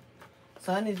cream.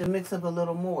 So I need to mix up a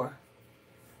little more.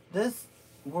 This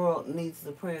world needs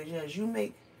the prayer. Yes, you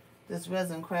make this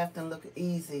resin crafting look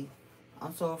easy.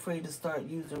 I'm so afraid to start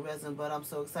using resin, but I'm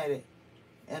so excited.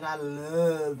 And I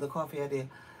love the coffee idea.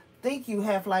 Thank you,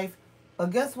 Half-Life.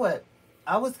 But guess what?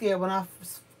 I was scared when I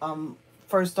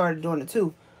first started doing it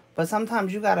too. But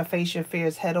sometimes you got to face your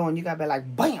fears head on. You got to be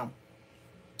like, bam!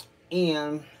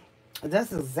 And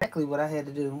that's exactly what I had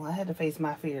to do. I had to face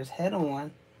my fears head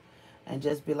on and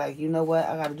just be like, you know what?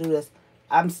 I got to do this.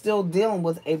 I'm still dealing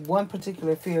with one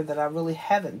particular fear that I really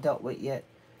haven't dealt with yet.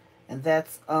 And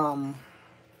that's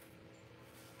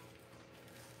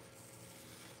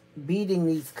beating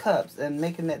these cups and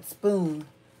making that spoon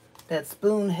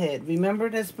head. Remember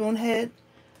that spoon head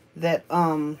that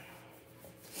Shawana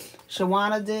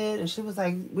did? And she was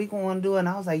like, we gonna do it. And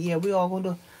I was like, yeah, we all gonna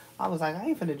do it. I was like, I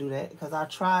ain't finna do that because I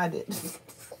tried it.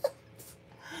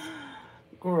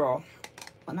 Girl,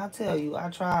 when I tell you I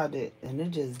tried it and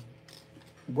it just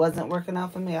wasn't working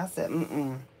out for me, I said,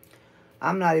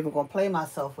 I'm not even gonna play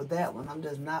myself with that one. I'm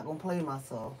just not gonna play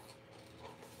myself.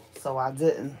 So I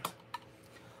didn't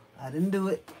do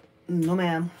it. No,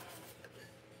 ma'am.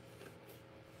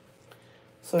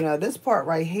 So now this part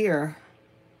right here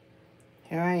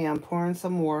I am pouring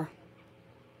some more.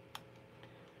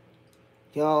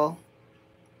 Y'all,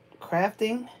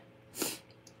 crafting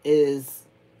is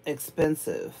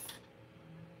expensive.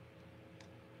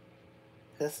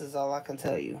 This is all I can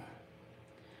tell you.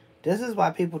 This is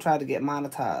why people try to get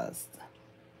monetized.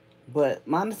 But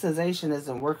monetization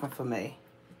isn't working for me.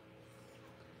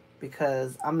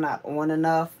 Because I'm not on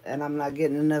enough and I'm not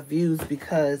getting enough views,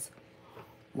 because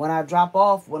when I drop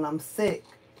off, when I'm sick,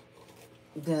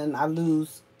 then I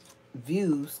lose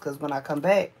views, because when I come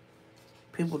back,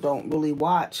 people don't really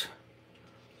watch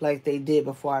like they did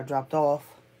before I dropped off.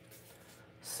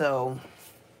 So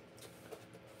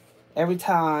every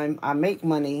time I make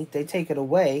money, they take it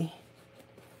away.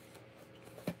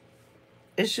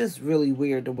 It's just really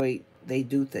weird the way they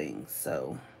do things.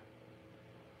 So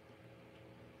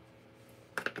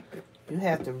you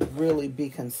have to really be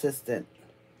consistent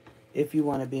if you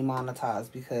want to be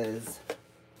monetized, because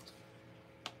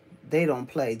they don't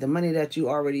play. The money that you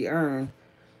already earn,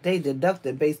 they deduct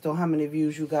it based on how many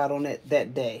views you got on it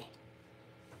that day.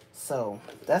 So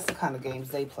that's the kind of games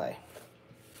they play.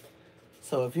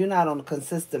 So if you're not on a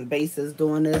consistent basis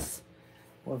doing this,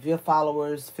 or if your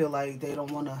followers feel like they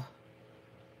don't want to,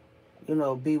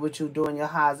 be with you doing your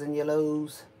highs and your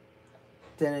lows,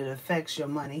 then it affects your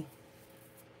money.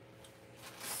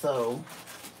 So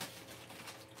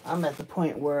I'm at the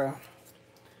point where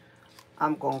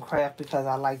I'm going to craft because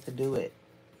I like to do it.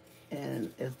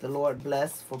 And if the Lord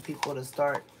bless for people to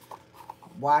start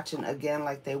watching again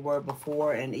like they were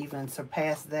before and even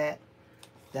surpass that,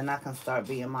 then I can start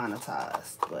being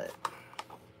monetized. But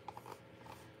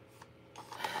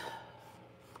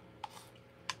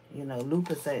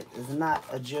lupus is not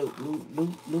a joke.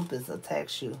 Lupus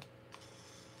attacks you.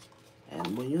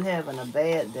 And when you're having a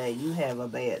bad day, you have a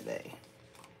bad day.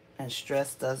 And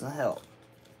stress doesn't help.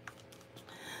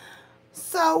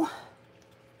 So,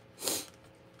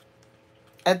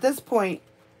 at this point,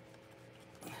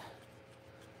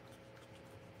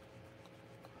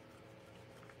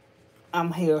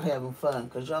 I'm here having fun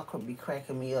because y'all could be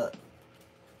cracking me up.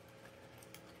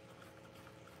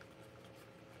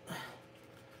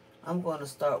 I'm going to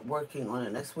start working on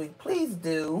it next week. Please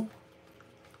do.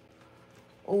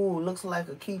 Oh, looks like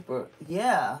a keeper.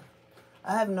 Yeah.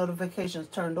 I have notifications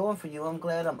turned on for you. I'm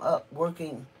glad I'm up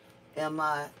working in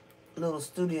my little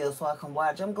studio so I can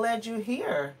watch. I'm glad you're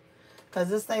here,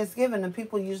 because it's Thanksgiving and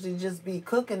people usually just be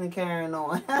cooking and carrying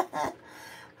on.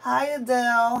 Hi,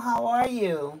 Adele. How are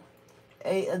you?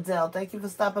 Hey, Adele. Thank you for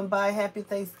stopping by. Happy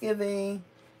Thanksgiving.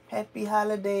 Happy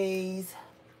holidays.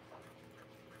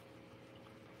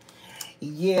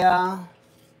 Yeah.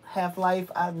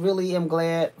 Half-Life. I really am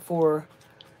glad for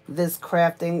this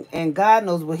crafting, and God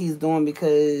knows what he's doing,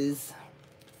 because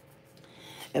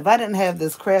if I didn't have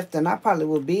this crafting, I probably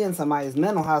would be in somebody's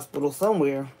mental hospital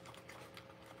somewhere.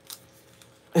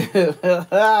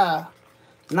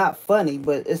 Not funny,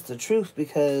 but it's the truth,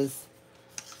 because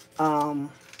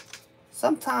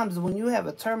sometimes when you have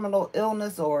a terminal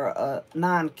illness or a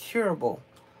non-curable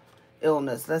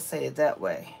illness, let's say it that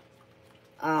way,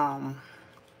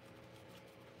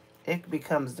 it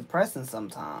becomes depressing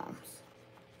sometimes.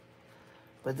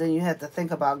 But then you have to think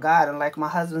about God. And like my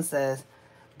husband says,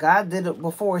 God did it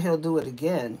before, he'll do it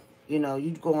again. You're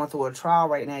going through a trial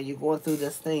right now. You're going through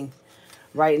this thing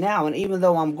right now. And even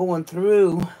though I'm going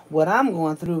through what I'm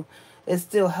going through, it's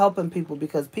still helping people,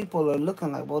 because people are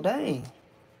looking like, well, dang,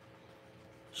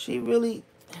 she really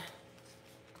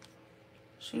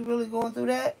going through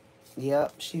that?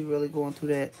 Yep, she really going through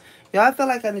that. Y'all, I feel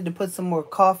like I need to put some more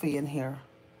coffee in here.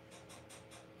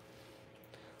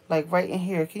 Like right in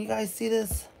here. Can you guys see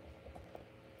this?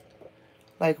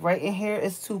 Like right in here,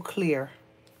 it's too clear.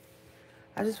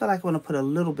 I just feel like I want to put a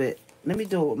little bit. Let me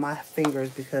do it with my fingers,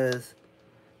 because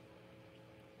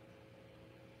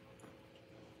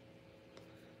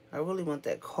I really want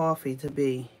that coffee to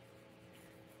be.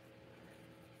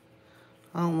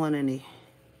 I don't want any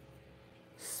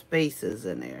spaces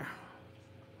in there.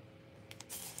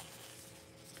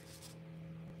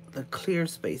 the clear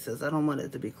spaces. I don't want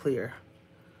it to be clear.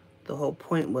 The whole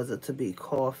point was it to be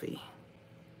coffee.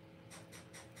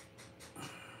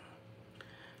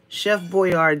 Chef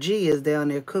Boyardee is down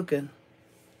there cooking.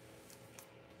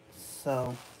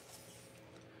 So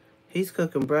he's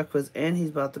cooking breakfast and he's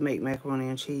about to make macaroni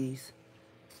and cheese.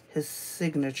 His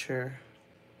signature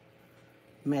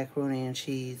macaroni and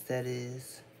cheese, that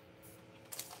is.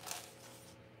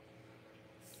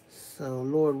 So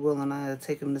Lord willing, I gotta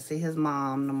take him to see his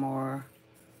mom tomorrow.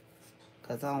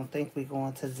 Because I don't think we're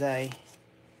going to Zay.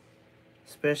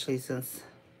 Especially since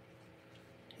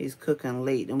he's cooking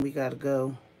late and we gotta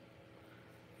go,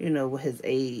 you know, with his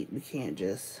aide. We can't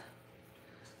just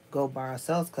go by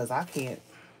ourselves because I can't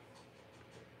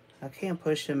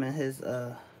push him in his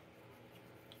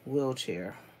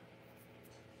wheelchair.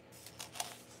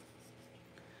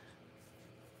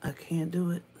 I can't do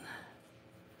it.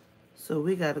 So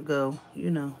we gotta go, you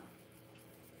know.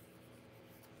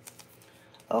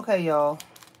 Okay, y'all.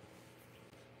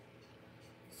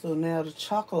 So now the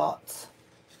chocolate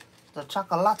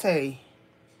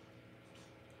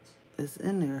is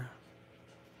in there.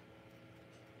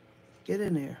 Get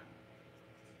in there.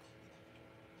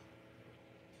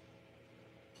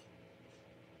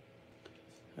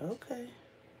 Okay.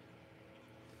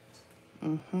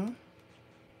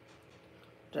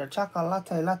 The chocolate.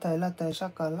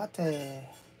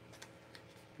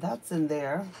 That's in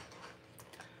there.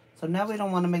 So now we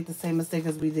don't want to make the same mistake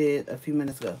as we did a few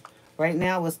minutes ago. Right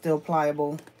now it's still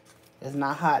pliable. It's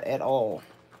not hot at all.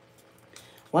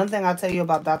 One thing I'll tell you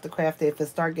about Dr. Crafty, if it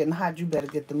start getting hot, you better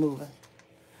get to moving.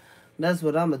 That's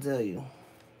what I'm going to tell you.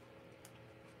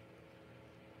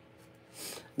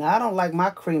 Now, I don't like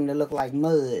my cream to look like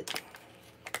mud.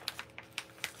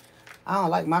 I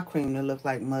don't like my cream to look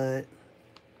like mud.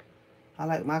 I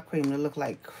like my cream to look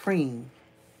like cream.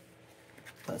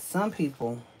 But some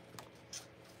people,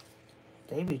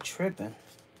 they be tripping.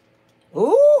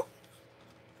 Ooh!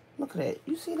 Look at that.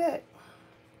 You see that?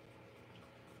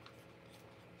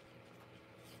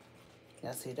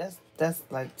 Now, see, that's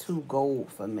like too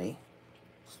gold for me.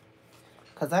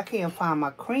 Because I can't find my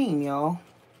cream, y'all.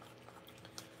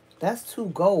 That's too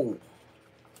gold.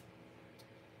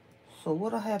 So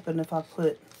what'll happen if I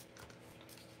put...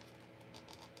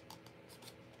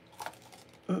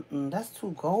 that's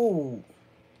too gold.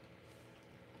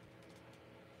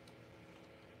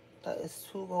 That is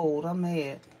too gold. I'm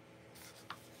mad.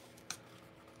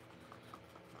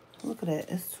 Look at that.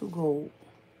 It's too gold.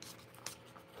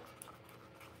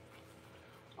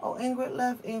 Oh, Ingrid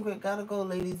left. Ingrid gotta go,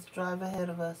 ladies. Drive ahead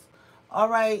of us. All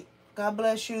right. God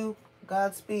bless you.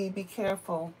 Godspeed. Be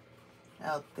careful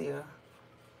out there.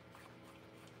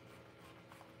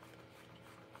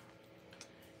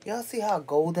 Y'all see how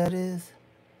gold that is?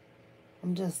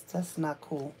 That's not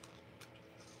cool.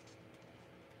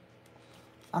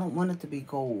 I don't want it to be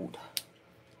gold.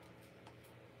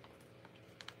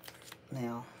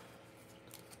 Now,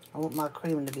 I want my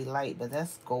cream to be light, but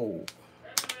that's gold.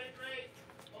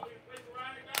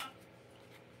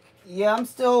 Yeah, I'm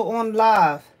still on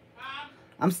live.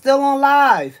 I'm still on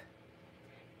live.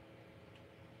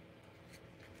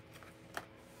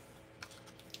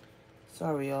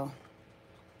 Sorry, y'all.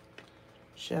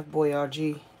 Chef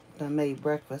Boyardee done made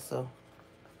breakfast, so.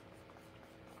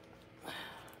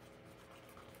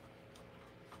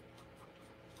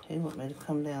 He want me to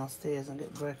come downstairs and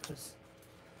get breakfast.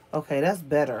 Okay, that's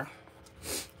better.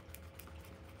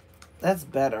 That's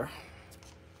better.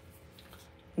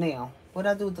 Now, what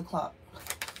I do with the clock?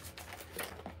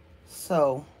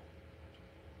 So,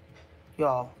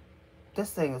 y'all,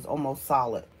 this thing is almost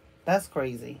solid. That's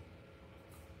crazy.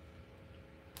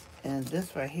 And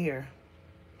this right here,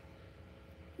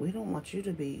 we don't want you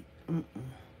to be,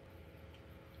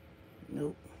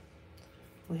 nope.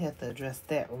 We have to address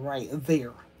that right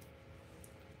there.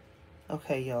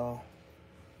 Okay, y'all.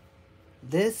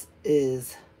 This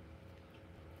is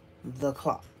the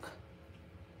clock.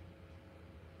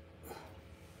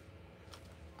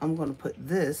 I'm going to put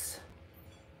this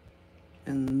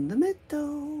in the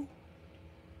middle.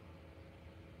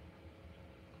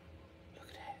 Look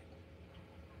at that.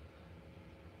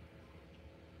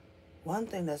 One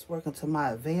thing that's working to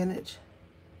my advantage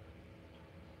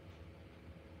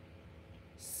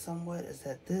somewhat is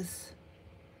that this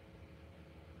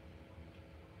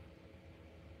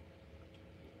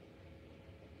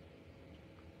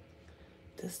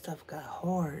stuff got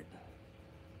hard,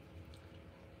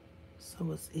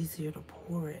 so it's easier to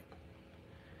pour it.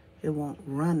 It won't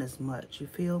run as much, you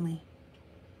feel me?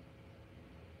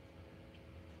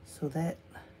 So that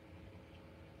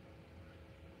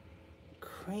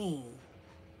cream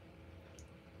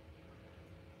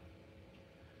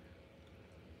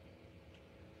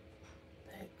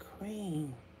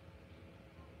cream.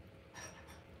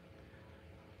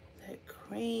 That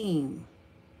cream.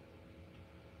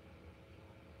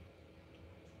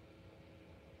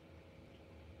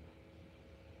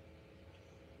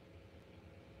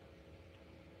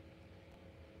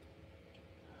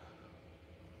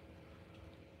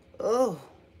 Oh,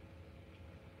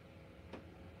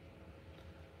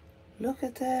 look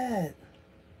at that.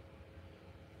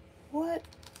 What?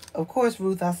 Of course,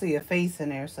 Ruth, I see a face in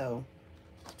there, so.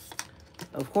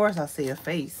 Of course I see a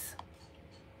face.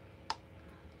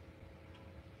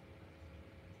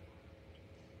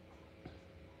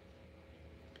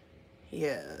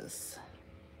 Yes.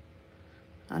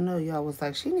 I know y'all was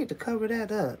like, she need to cover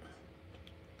that up.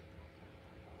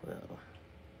 Well,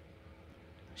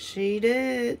 she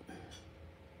did.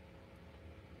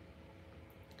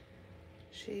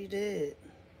 She did.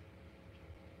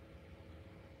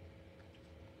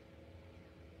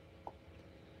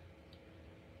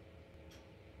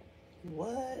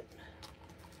 What?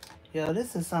 Yo,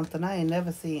 this is something I ain't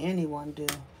never seen anyone do.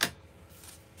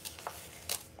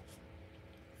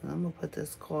 I'm going to put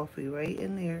this coffee right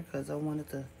in there because I want it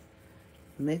to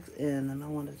mix in and I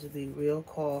want it to be real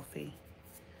coffee.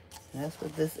 And that's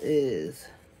what this is.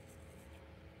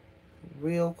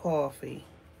 Real coffee.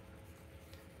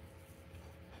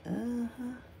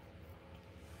 Uh-huh.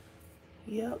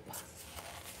 Yep.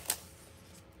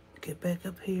 Get back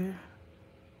up here.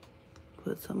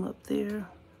 Put some up there.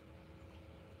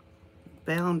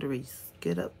 Boundaries.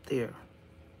 Get up there.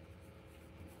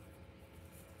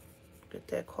 Get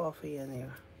that coffee in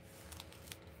there.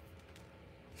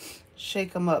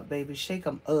 Shake them up, baby. Shake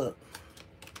them up.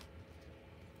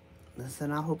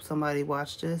 Listen, I hope somebody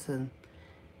watched this and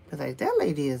be like, that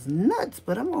lady is nuts,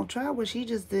 but I'm going to try what she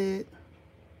just did.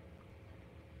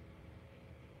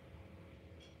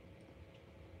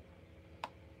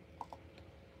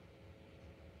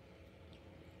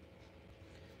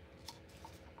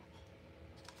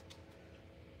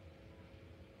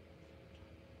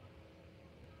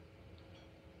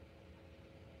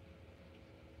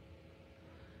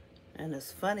 And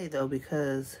it's funny, though,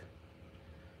 because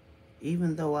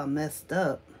even though I messed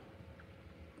up,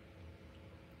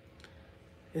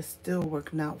 it's still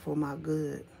working out for my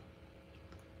good.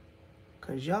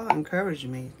 Because y'all encouraged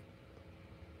me.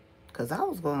 Because I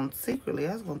was going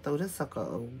to throw this sucker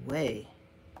away.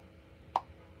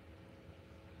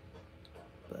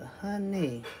 But,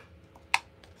 honey,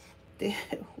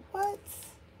 what?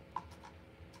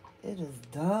 It is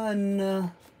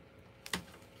done.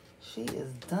 She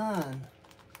is done.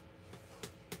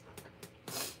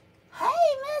 Hey,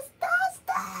 Miss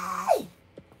Dusty!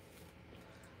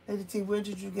 Lady T, where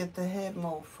did you get the head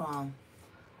mold from?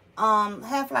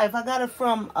 Half-Life. I got it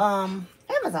from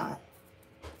Amazon.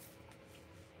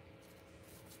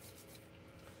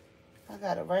 I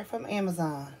got it right from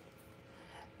Amazon.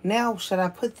 Now, should I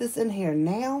put this in here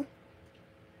now?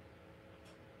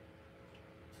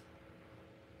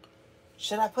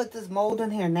 Should I put this mold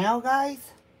in here now, guys?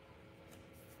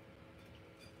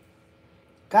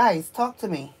 Guys, talk to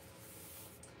me.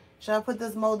 Should I put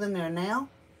this mold in there now?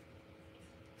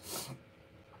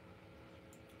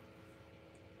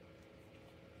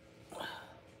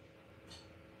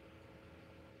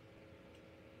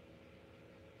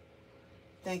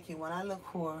 Thank you. When I look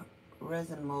for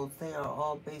resin molds, they are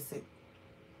all basic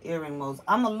earring molds.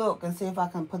 I'm going to look and see if I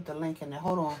can put the link in there.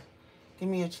 Hold on. Give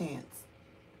me a chance.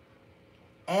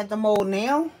 Add the mold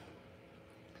now.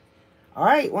 All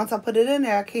right. Once I put it in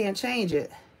there, I can't change it.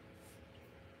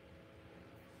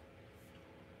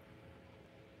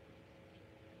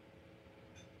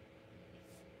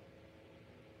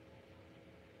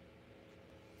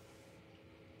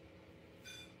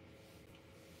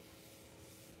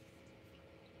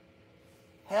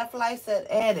 Half-Life said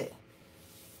add it.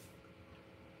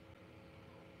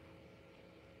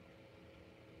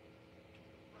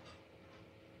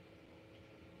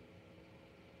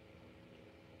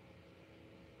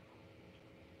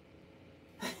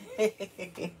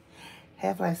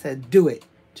 Half-Life said do it.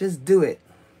 Just do it.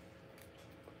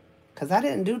 Because I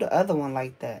didn't do the other one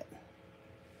like that.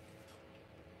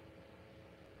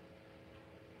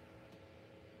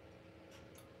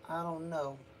 I don't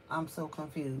know. I'm so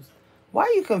confused. Why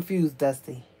are you confused,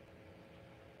 Dusty?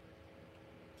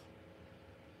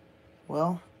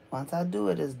 Well, once I do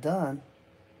it, it's done.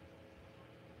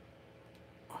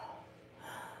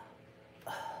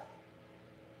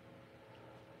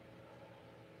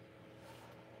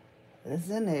 It's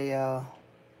in there, y'all.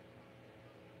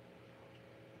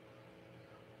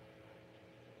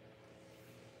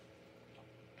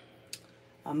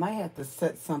 I might have to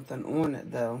set something on it,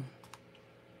 though,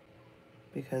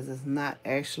 because it's not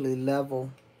actually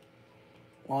level.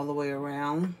 all the way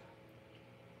around.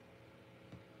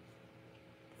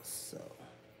 So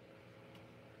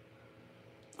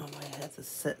I might have to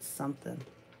set something.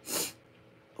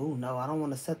 Oh no, I don't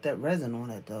want to set that resin on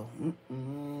it though.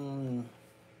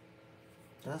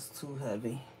 That's too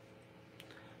heavy.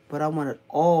 But I want it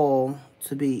all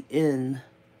to be in.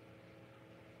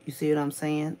 You see what I'm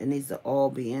saying? It needs to all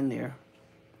be in there.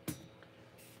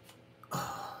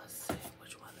 Oh, let's see.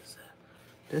 Which one is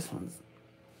that? This one's...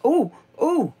 Oh,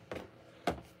 oh!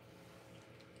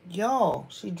 Y'all,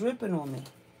 she dripping on me.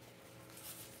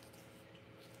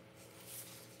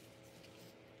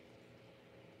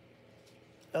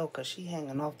 Oh, because she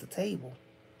hanging off the table.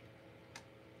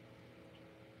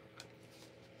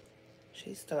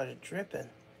 She started dripping.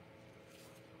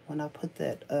 When I put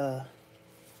that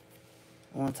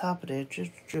on top of there, it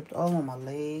just dripped all on my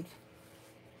leg.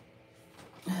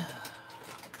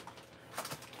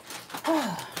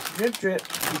 Drip, drip,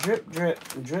 drip, drip,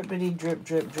 drippity, drip,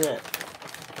 drip, drip.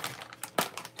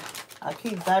 I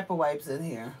keep diaper wipes in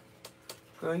here.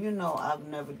 Girl, you know I've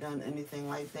never done anything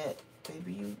like that.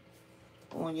 Baby, you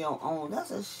on your own.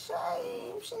 That's a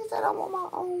shame. She said I'm on my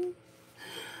own.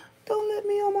 Don't let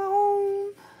me on my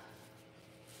own.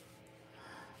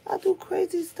 I do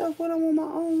crazy stuff when I'm on my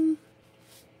own.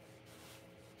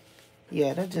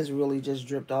 Yeah, that just really just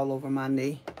dripped all over my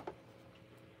knee.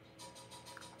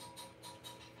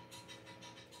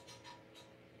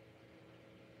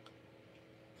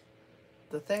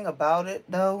 The thing about it,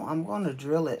 though, I'm going to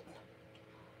drill it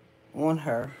on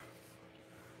her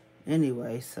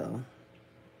anyway, so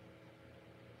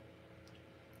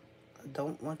I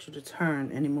don't want you to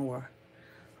turn anymore.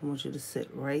 I want you to sit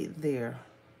right there.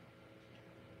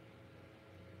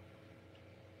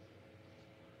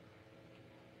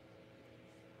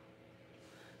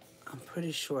 I'm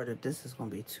pretty sure that this is going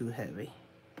to be too heavy.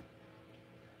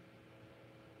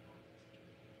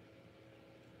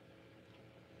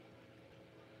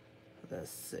 Let's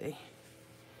see.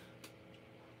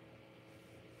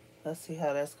 Let's see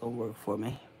how that's going to work for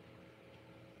me.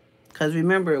 Because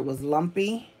remember, it was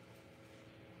lumpy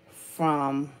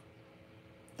from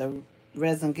the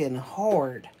resin getting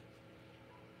hard.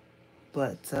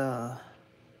 But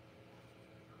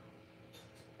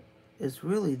it's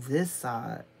really this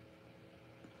side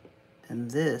and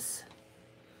this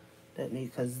that need,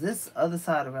 because this other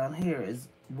side around here is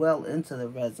well into the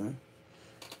resin.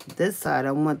 This side,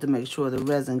 I want to make sure the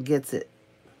resin gets it.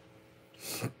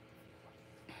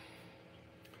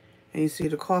 And you see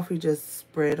the coffee just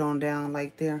spread on down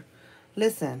like there.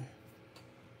 Listen,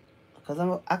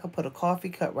 because I could put a coffee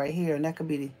cup right here, and that could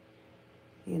be the,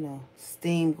 you know,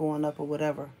 steam going up or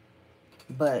whatever.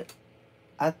 But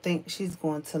I think she's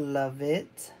going to love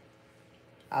it.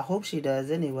 I hope she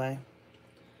does anyway.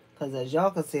 Because as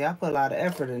y'all can see, I put a lot of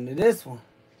effort into this one.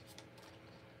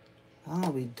 I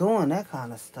don't be doing that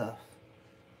kind of stuff.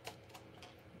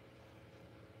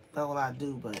 That's what I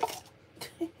do, but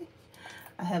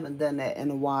I haven't done that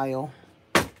in a while.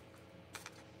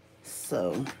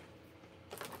 So,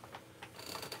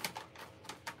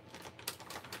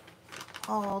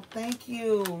 oh, thank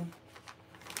you,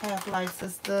 Half-Life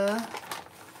Sister.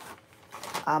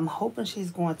 I'm hoping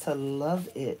she's going to love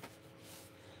it.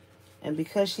 And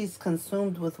because she's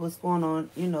consumed with what's going on,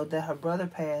 you know, that her brother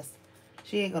passed,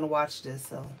 she ain't going to watch this,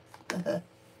 so I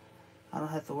don't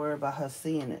have to worry about her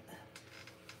seeing it.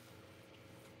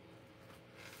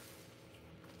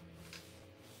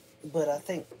 But I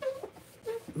think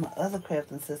my other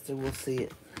crafting sister will see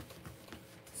it.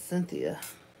 Cynthia.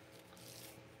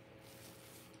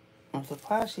 I'm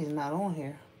surprised she's not on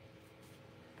here.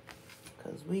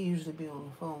 Because we usually be on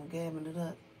the phone gabbing it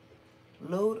up.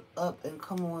 Load up and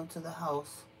come on to the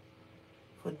house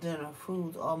for dinner.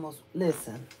 Food's almost...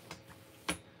 Listen.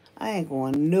 I ain't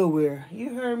going nowhere.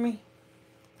 You heard me?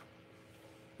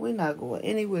 We're not going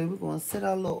anywhere. We're going to sit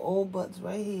our little old butts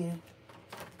right here.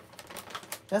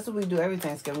 That's what we do every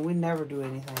Thanksgiving. We never do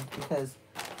anything because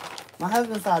my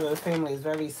husband's side of the family is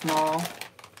very small.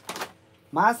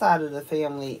 My side of the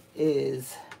family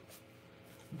is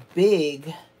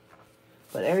big,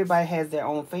 but everybody has their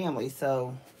own family.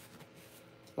 So,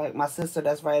 like my sister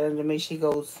that's right under me, she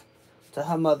goes to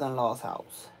her mother-in-law's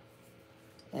house.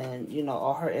 And, you know,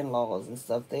 all her in-laws and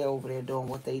stuff, they're over there doing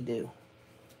what they do.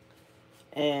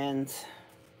 And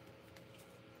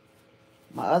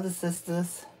my other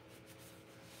sisters,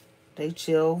 they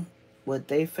chill with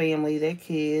their family, their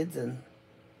kids, and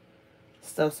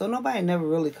stuff. So nobody never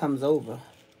really comes over.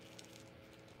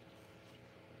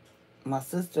 My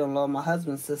sister-in-law, my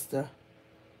husband's sister,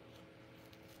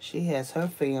 she has her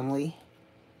family.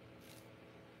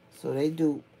 So they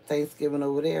do Thanksgiving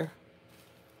over there.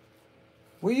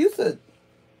 We used to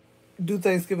do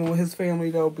Thanksgiving with his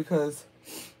family, though, because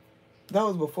that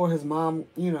was before his mom,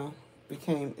 you know,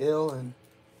 became ill, and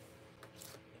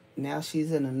now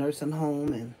she's in a nursing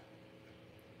home, and,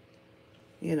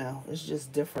 you know, it's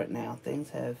just different now. Things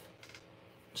have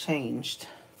changed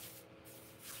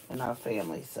in our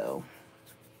family, so.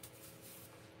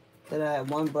 Then I have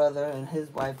one brother and his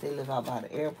wife, they live out by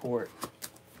the airport.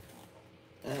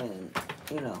 And,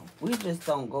 you know, we just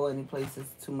don't go any places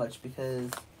too much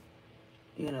because,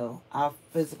 you know, our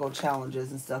physical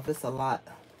challenges and stuff, it's a lot.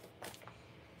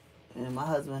 And my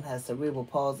husband has cerebral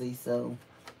palsy, so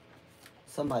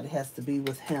somebody has to be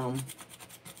with him.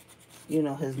 You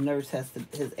know, his nurse has to,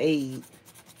 his aide,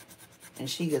 and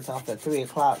she gets off at 3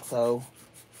 o'clock, so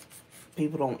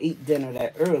people don't eat dinner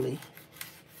that early.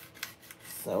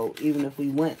 So even if we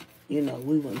went, you know,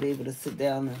 we wouldn't be able to sit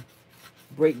down and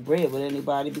break bread with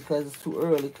anybody because it's too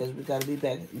early, because we got to be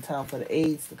back in time for the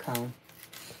aides to come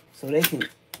so they can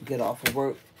get off of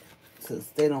work since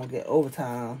they don't get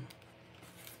overtime.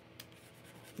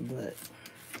 But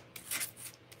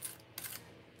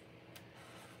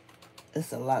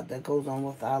it's a lot that goes on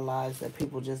with our lives that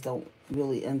people just don't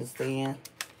really understand.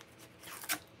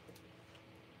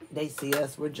 They see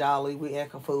us, we're jolly, we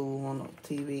act a fool on the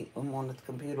TV, on the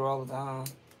computer all the time.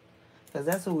 Because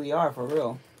that's who we are for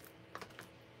real.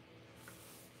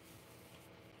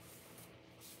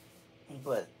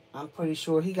 But I'm pretty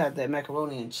sure he got that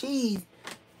macaroni and cheese.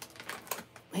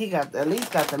 He got, at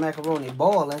least got the macaroni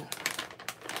boiling.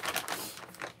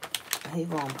 He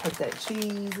gonna put that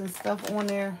cheese and stuff on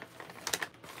there.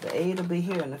 The aide will be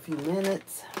here in a few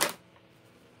minutes.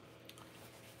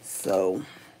 So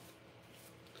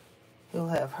he'll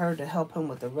have her to help him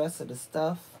with the rest of the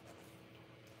stuff.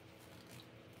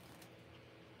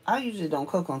 I usually don't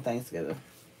cook on Thanksgiving.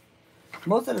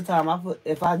 Most of the time,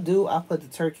 if I do, I put the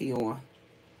turkey on.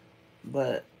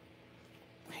 But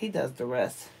he does the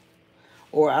rest.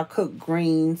 Or I cook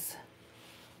greens.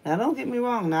 Now, don't get me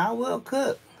wrong. Now, I will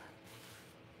cook.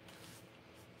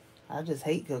 I just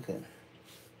hate cooking.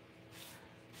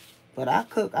 But I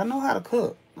cook. I know how to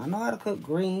cook. I know how to cook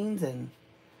greens and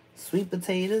sweet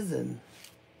potatoes and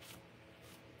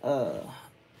I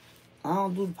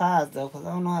don't do the pies though, because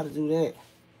I don't know how to do that.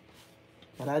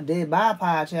 But I did buy a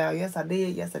pie, child. Yes, I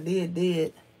did. Yes, I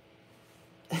did.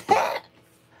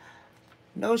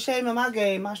 No shame in my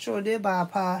game. I sure did buy a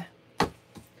pie.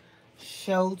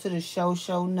 Show to the show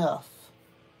enough.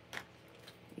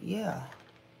 Yeah.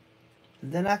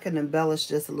 Then I can embellish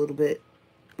this a little bit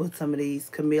with some of these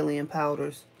chameleon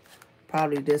powders.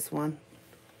 Probably this one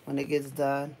when it gets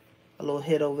done. A little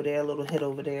hit over there, a little hit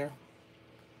over there.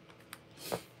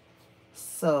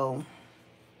 So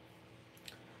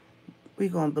we're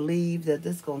going to believe that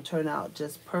this is going to turn out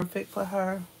just perfect for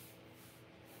her.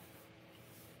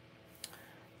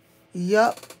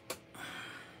 Yup.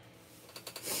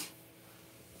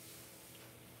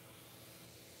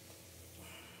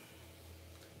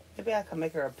 Maybe I can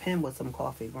make her a pen with some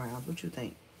coffee grounds. What you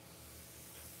think?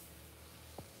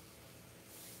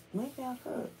 Maybe I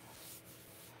could.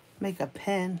 Make a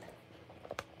pen.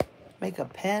 Make a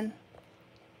pen.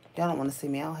 Y'all don't want to see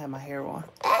me. I don't have my hair on.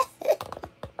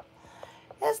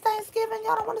 It's Thanksgiving.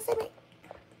 Y'all don't want to see me.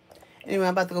 Anyway,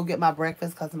 I'm about to go get my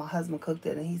breakfast because my husband cooked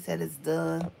it and he said it's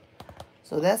done.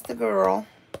 So that's the girl.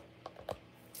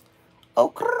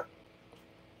 Okay.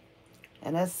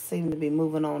 And that seemed to be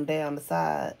moving on down the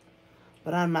side.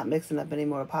 But I'm not mixing up any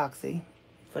more epoxy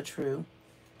for true.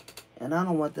 And I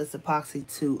don't want this epoxy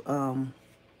to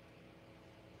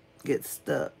get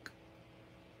stuck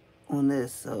on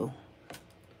this, so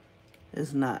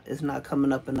it's not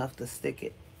coming up enough to stick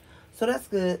it. So that's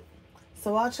good.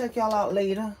 So I'll check y'all out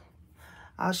later.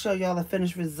 I'll show y'all the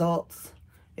finished results.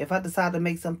 If I decide to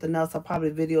make something else, I'll probably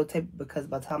videotape it, because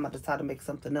by the time I decide to make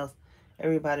something else,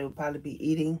 everybody will probably be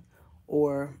eating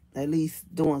or at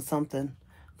least doing something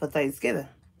for Thanksgiving.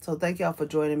 So thank y'all for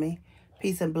joining me.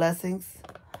 Peace and blessings.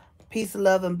 Peace,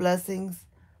 love, and blessings.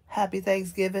 Happy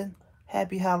Thanksgiving.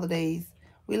 Happy holidays.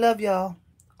 We love y'all.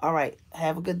 All right.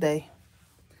 Have a good day.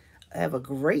 Have a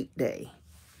great day.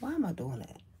 Why am I doing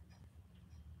that?